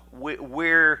so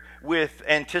we're with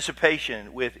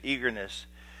anticipation, with eagerness,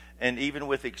 and even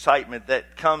with excitement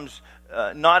that comes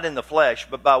not in the flesh,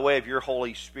 but by way of your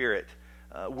Holy Spirit.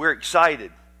 We're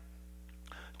excited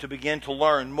to begin to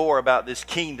learn more about this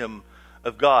kingdom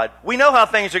of God. We know how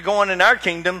things are going in our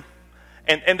kingdom.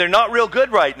 And they're not real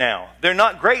good right now. They're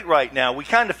not great right now. We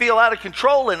kind of feel out of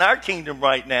control in our kingdom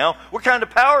right now. We're kind of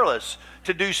powerless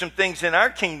to do some things in our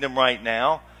kingdom right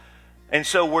now. And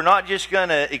so we're not just going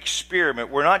to experiment.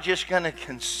 We're not just going to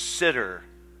consider.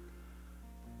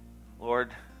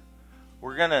 Lord,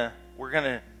 we're going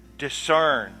to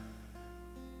discern.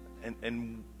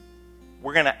 And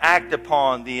we're going to act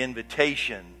upon the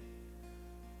invitation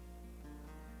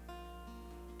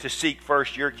to seek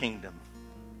first your kingdom.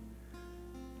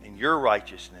 Your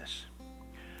righteousness,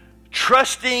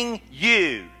 trusting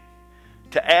you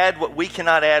to add what we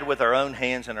cannot add with our own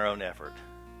hands and our own effort.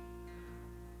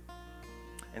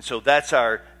 And so that's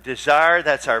our desire,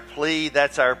 that's our plea,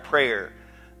 that's our prayer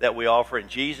that we offer in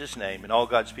Jesus' name. And all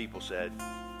God's people said,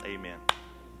 amen.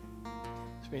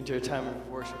 As we enter a time of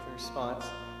worship and response,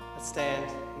 let's stand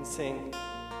and sing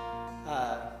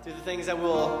through the things that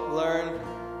we'll learn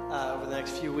over the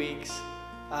next few weeks.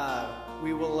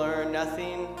 we will learn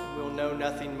nothing, we will know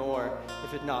nothing more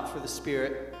if it not for the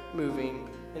Spirit moving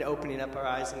and opening up our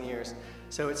eyes and ears.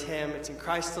 So it's Him, it's in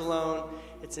Christ alone,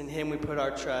 it's in Him we put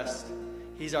our trust.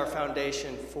 He's our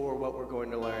foundation for what we're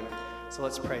going to learn. So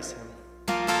let's praise Him.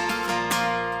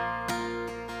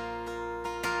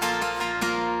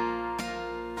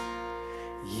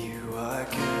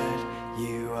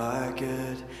 You are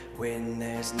good when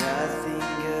there's nothing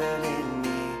good in me.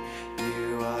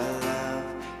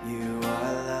 You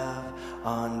are love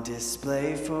on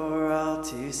display for all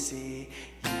to see.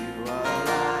 You are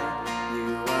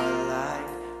light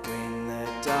when the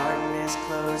darkness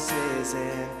closes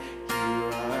in. You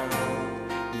are hope,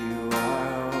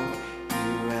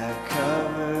 you have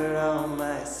covered all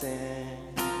my sin.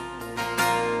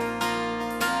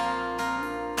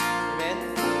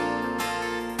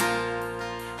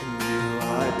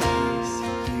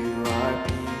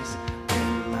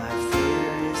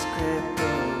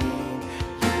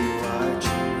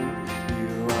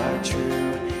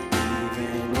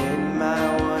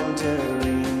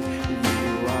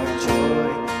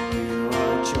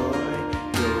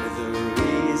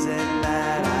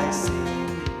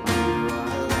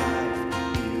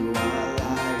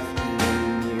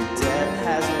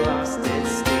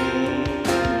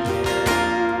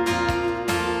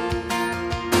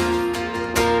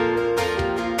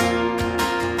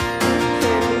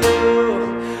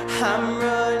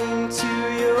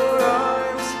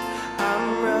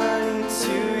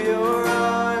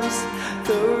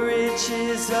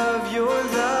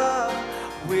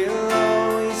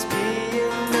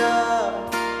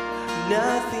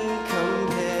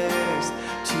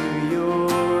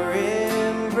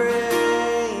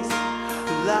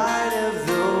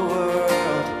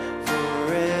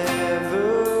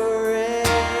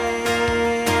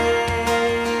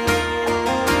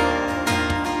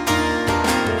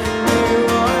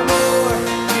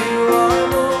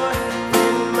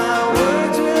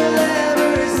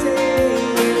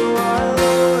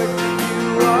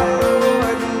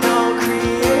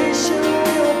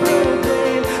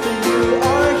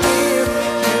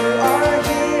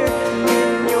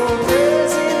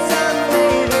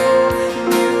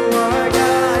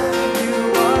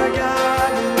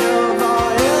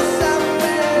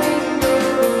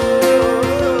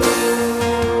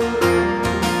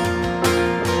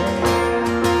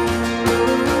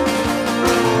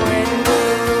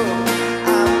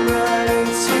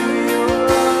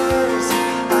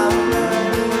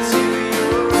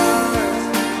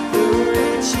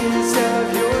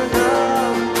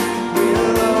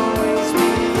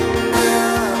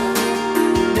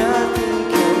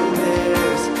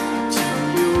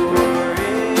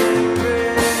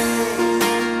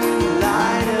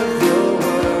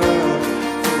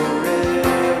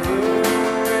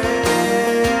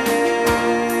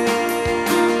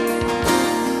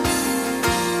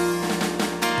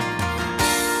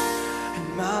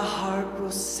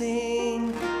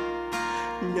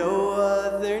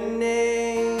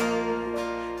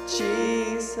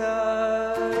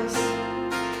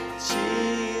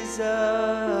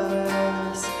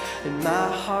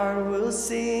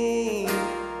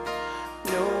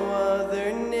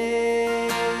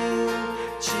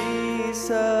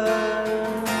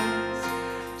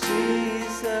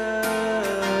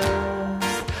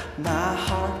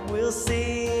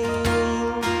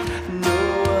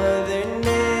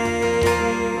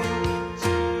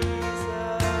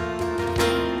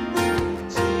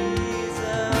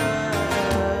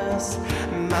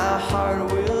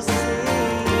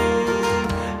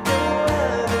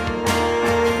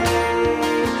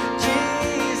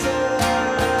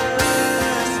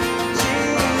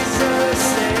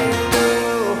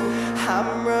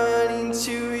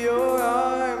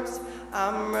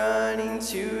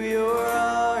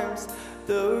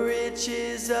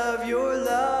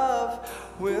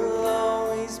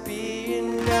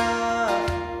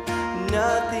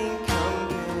 Nothing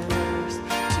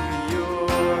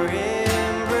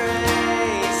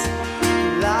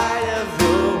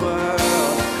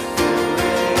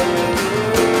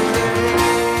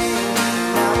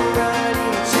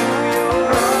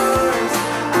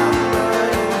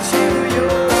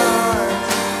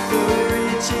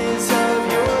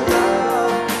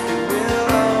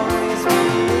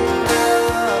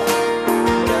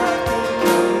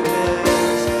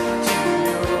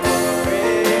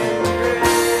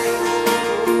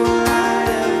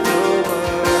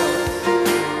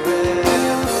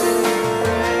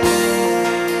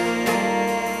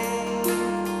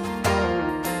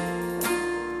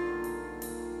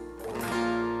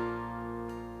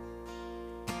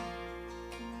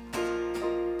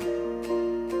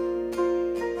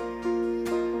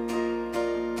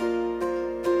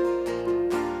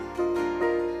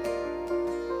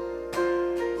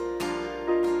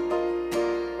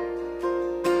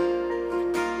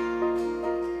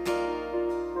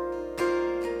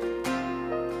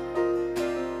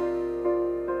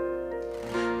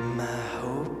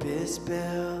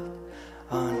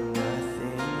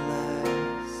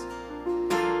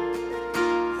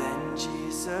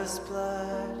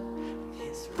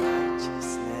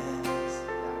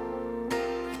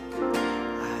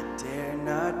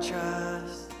not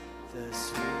trust the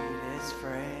sweetest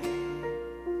frame,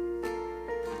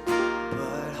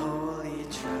 but wholly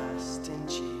trust in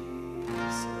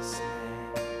Jesus'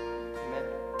 name. Amen.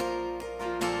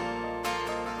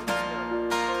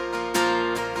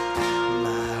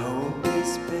 My hope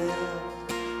is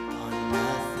built on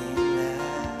nothing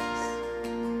less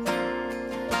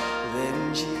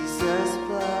than Jesus'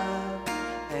 blood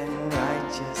and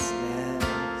righteousness.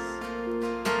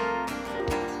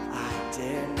 I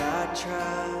dare not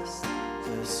trust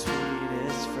the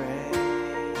sweetest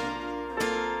frame,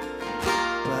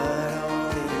 but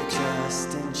only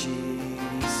trust in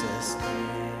Jesus'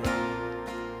 name.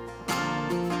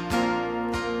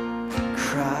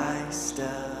 Christ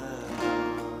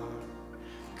alone,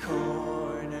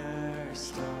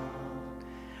 cornerstone,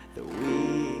 the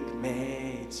weak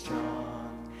made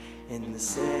strong in the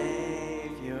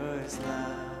Savior's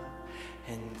love,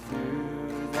 and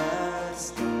through the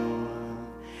storm,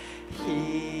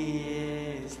 He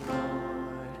is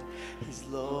Lord, He's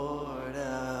Lord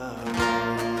of all.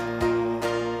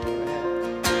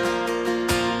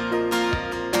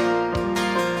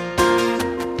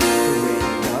 When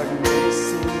darkness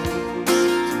seems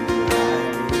to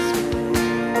hide His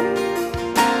face,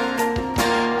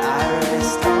 I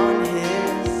rest on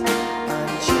His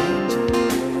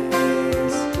unchanging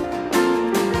grace.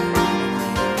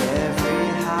 Every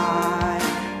high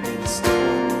and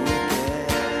stormy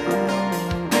gale,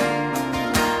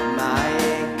 my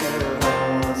anchor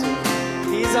holds me.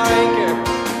 He's our anchor.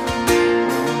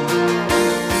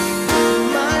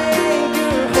 My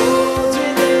anchor holds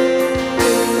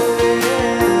within the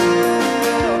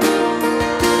veil.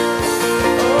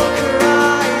 Oh,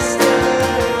 Christ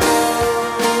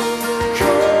alone,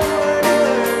 cornerstone,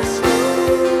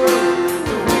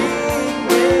 the weak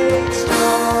made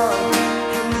strong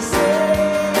in the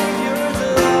Savior's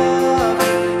love,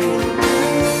 and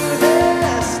through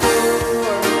the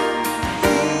storm,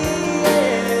 He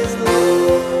is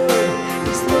Lord,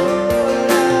 He's Lord of all.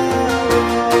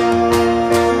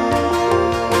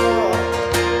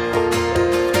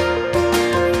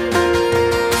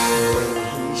 When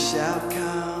He shall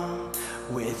come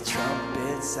with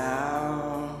trumpet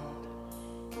sound,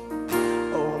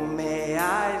 oh, may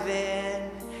I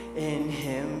then in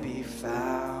Him be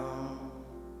found,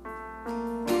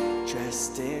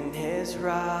 dressed in His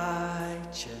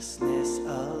righteousness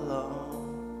alone,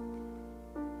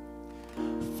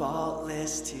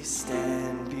 faultless to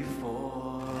stand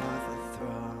before the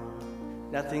throne.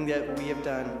 Nothing that we have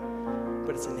done,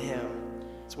 but it's in Him.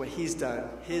 It's what He's done,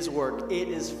 His work. It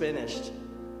is finished.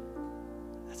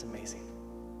 That's amazing.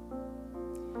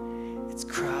 It's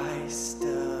Christ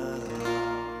alone,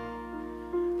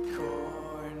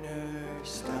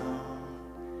 cornerstone,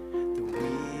 the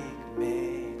weak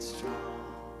made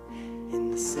strong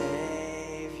in the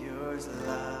Savior's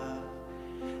love,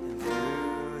 and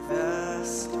through the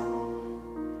storm,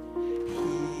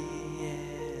 He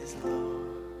is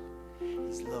Lord,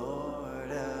 He's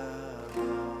Lord of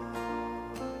all.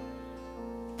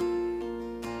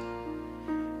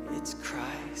 It's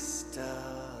Christ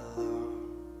alone,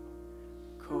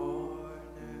 cornerstone,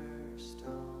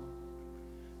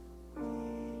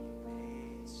 weak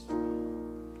made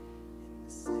strong in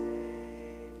the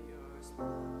Savior's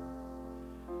love,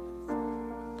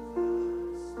 and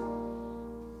through the storm,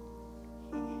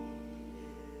 He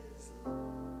is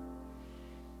Lord,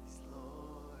 He's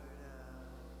Lord of all.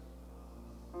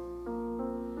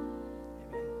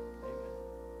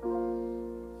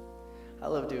 Amen. I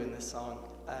love doing this song.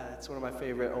 It's one of my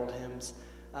favorite old hymns.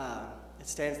 It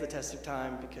stands the test of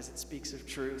time because it speaks of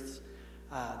truth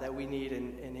that we need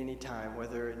in any time,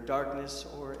 whether in darkness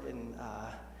or in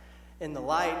the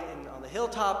light, and on the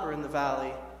hilltop or in the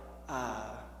valley.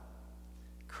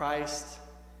 Christ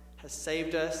has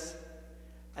saved us,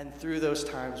 and through those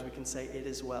times we can say it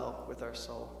is well with our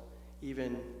soul,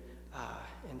 even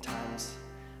in times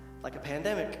like a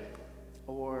pandemic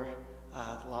or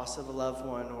the loss of a loved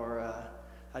one or a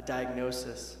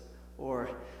diagnosis or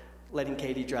letting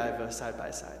Katie drive side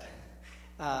by side.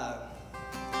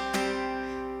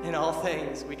 In all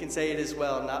things, we can say it is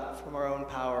well, not from our own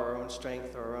power, our own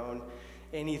strength, or our own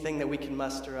anything that we can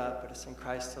muster up, but it's in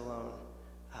Christ alone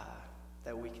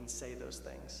that we can say those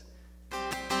things.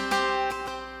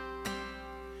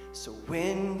 So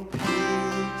when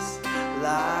peace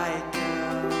like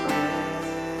a river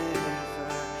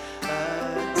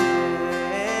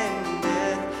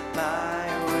attendeth my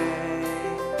way,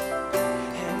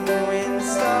 and when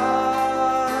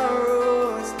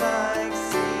sorrows like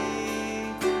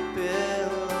sea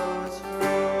billows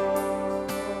roll,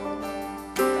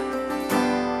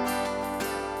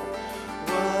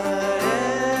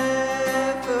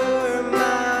 whatever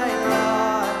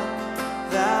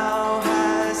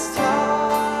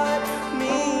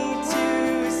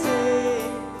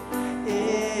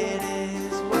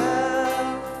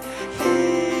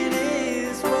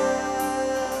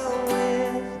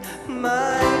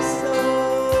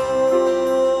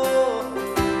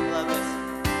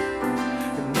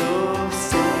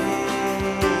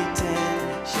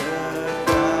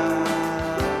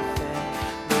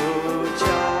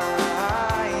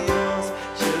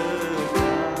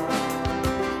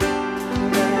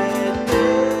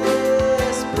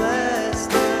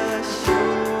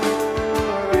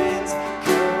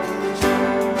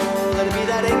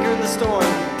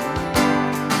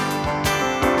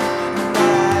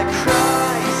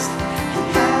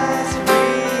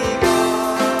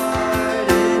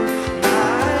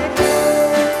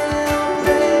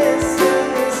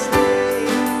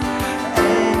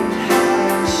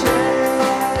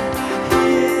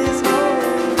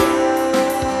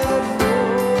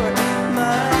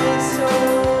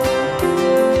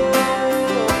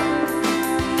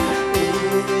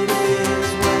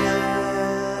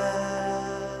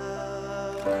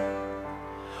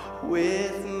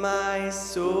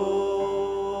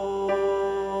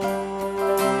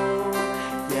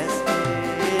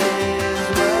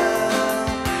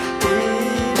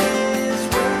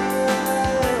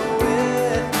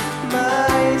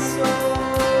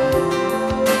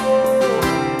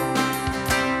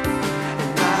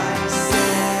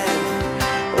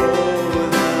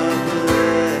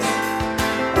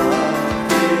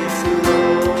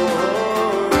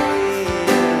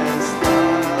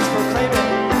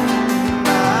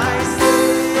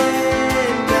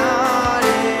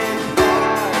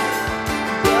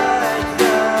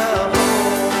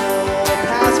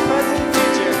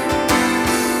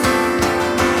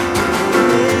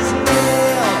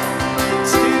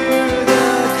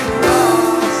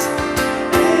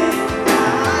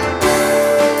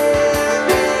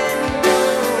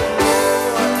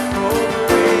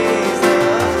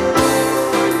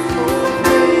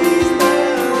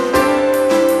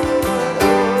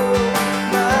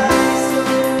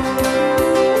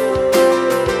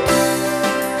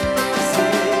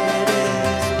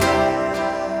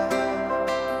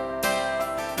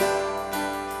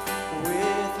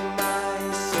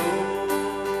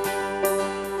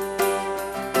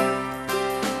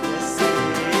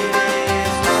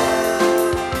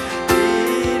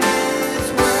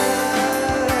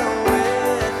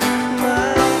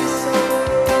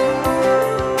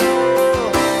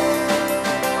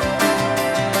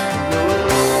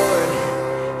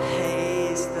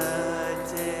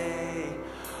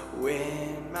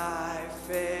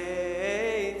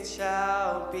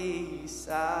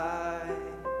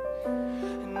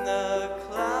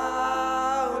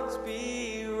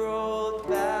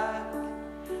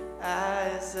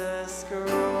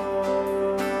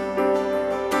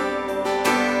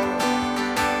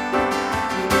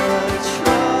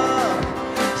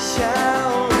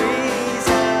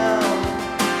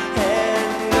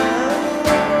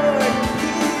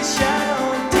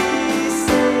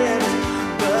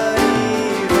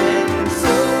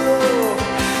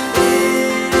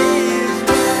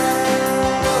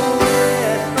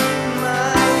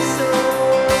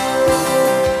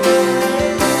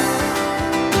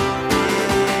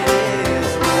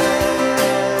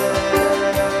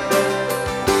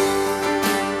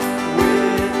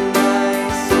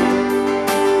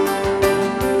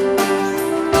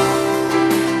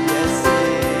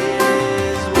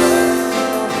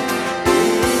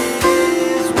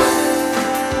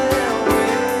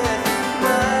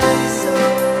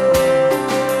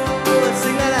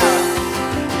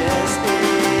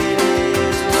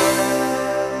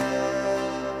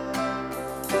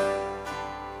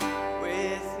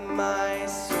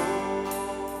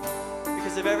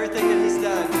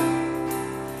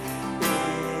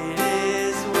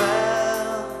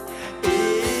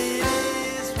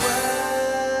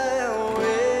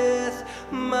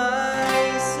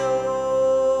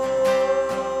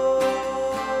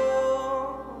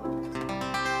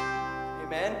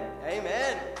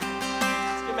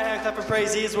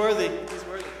praise. He is worthy. He's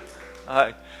worthy. All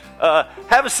right.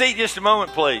 Have a seat just a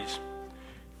moment, please.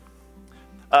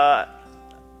 The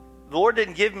Lord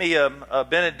didn't give me a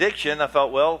benediction. I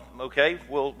thought, well, okay,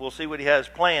 we'll see what He has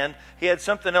planned. He had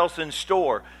something else in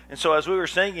store. And so as we were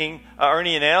singing,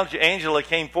 Ernie and Angela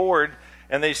came forward,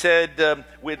 and they said,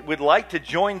 we'd like to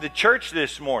join the church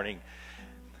this morning.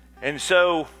 And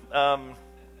so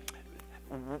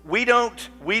we don't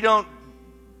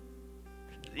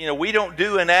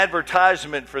do an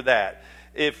advertisement for that.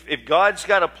 If God's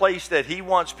got a place that He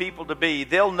wants people to be,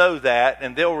 they'll know that,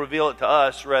 and they'll reveal it to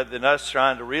us rather than us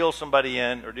trying to reel somebody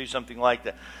in or do something like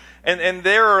that. And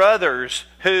there are others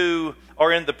who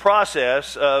are in the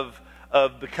process of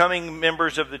becoming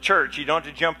members of the church. You don't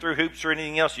have to jump through hoops or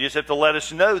anything else. You just have to let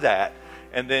us know that,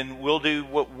 and then we'll do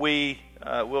what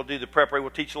we'll do the preparation.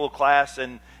 We'll teach a little class,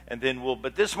 and then we'll.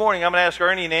 But this morning, I'm going to ask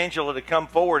Ernie and Angela to come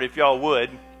forward, if y'all would.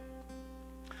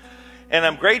 And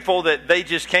I'm grateful that they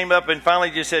just came up and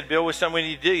finally just said, Bill, what's something we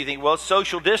need to do? You think, well, it's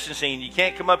social distancing. You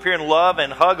can't come up here and love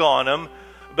and hug on them,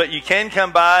 but you can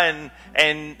come by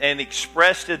and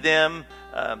express to them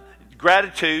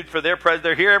gratitude for their presence.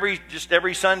 They're here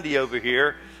every Sunday over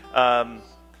here. 2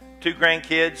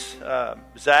 grandkids,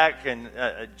 Zach and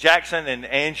Jackson and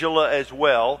Angela as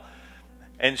well.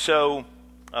 And so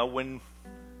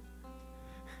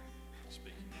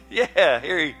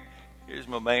here's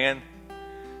my man.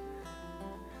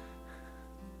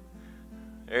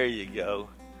 There you go.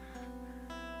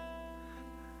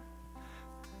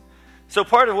 So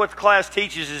part of what the class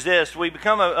teaches is this. We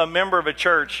become a member of a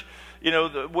church. You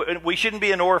know, we shouldn't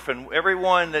be an orphan.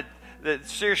 Everyone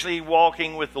that's seriously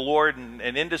walking with the Lord and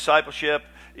in discipleship,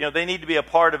 you know, they need to be a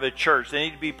part of a church. They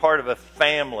need to be part of a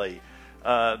family.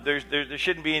 There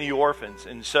shouldn't be any orphans.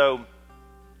 And so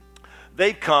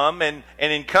they've come, and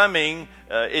in coming,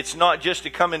 it's not just to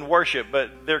come and worship,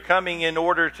 but they're coming in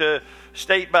order to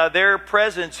state by their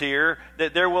presence here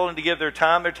that they're willing to give their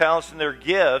time, their talents, and their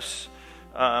gifts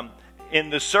in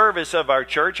the service of our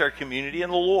church, our community,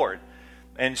 and the Lord.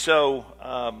 And so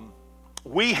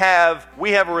we have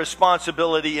a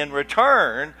responsibility in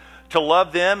return to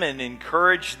love them and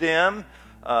encourage them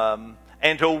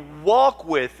and to walk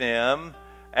with them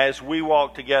as we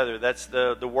walk together. That's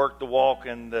the work, the walk,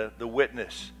 and the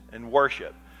witness and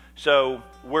worship. So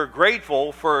we're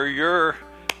grateful for your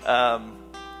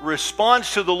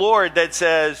response to the Lord that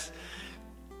says,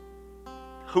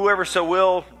 whoever so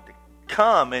will,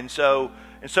 come. And so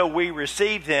we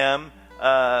receive them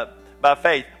by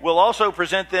faith. We'll also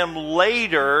present them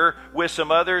later with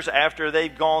some others after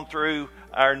they've gone through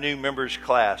our new members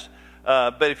class.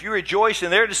 But if you rejoice in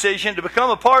their decision to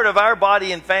become a part of our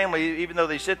body and family, even though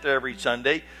they sit there every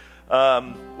Sunday,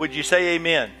 would you say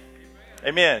amen?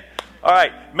 Amen. All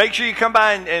right. Make sure you come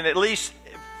by and at least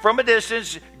from a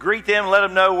distance, greet them and let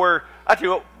them know where. I tell you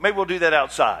what, maybe we'll do that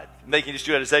outside. And they can just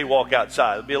do it as they walk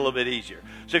outside. It'll be a little bit easier.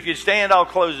 So if you stand, I'll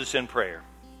close this in prayer.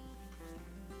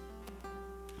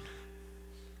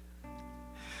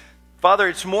 Father,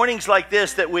 it's mornings like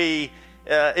this that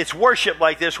it's worship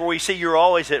like this where we see you're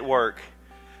always at work.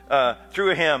 Through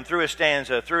a hymn, through a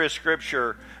stanza, through a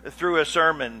scripture, through a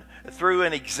sermon, through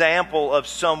an example of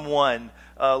someone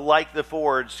like the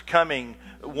Fords coming,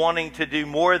 wanting to do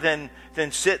more than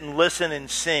sit and listen and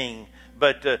sing,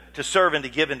 but to serve and to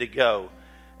give and to go.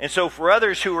 And so for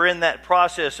others who are in that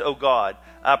process, oh God,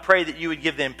 I pray that you would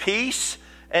give them peace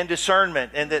and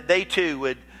discernment, and that they too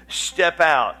would step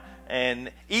out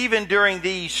and even during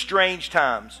these strange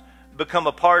times become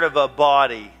a part of a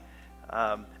body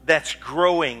that's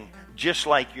growing just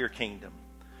like your kingdom.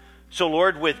 So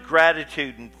Lord, with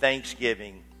gratitude and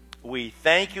thanksgiving, we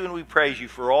thank you and we praise you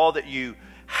for all that you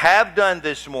have done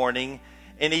this morning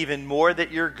and even more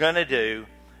that you're going to do,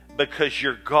 because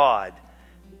you're God,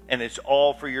 and it's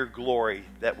all for your glory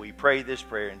that we pray this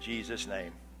prayer in Jesus'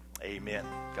 name. Amen.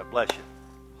 God bless you.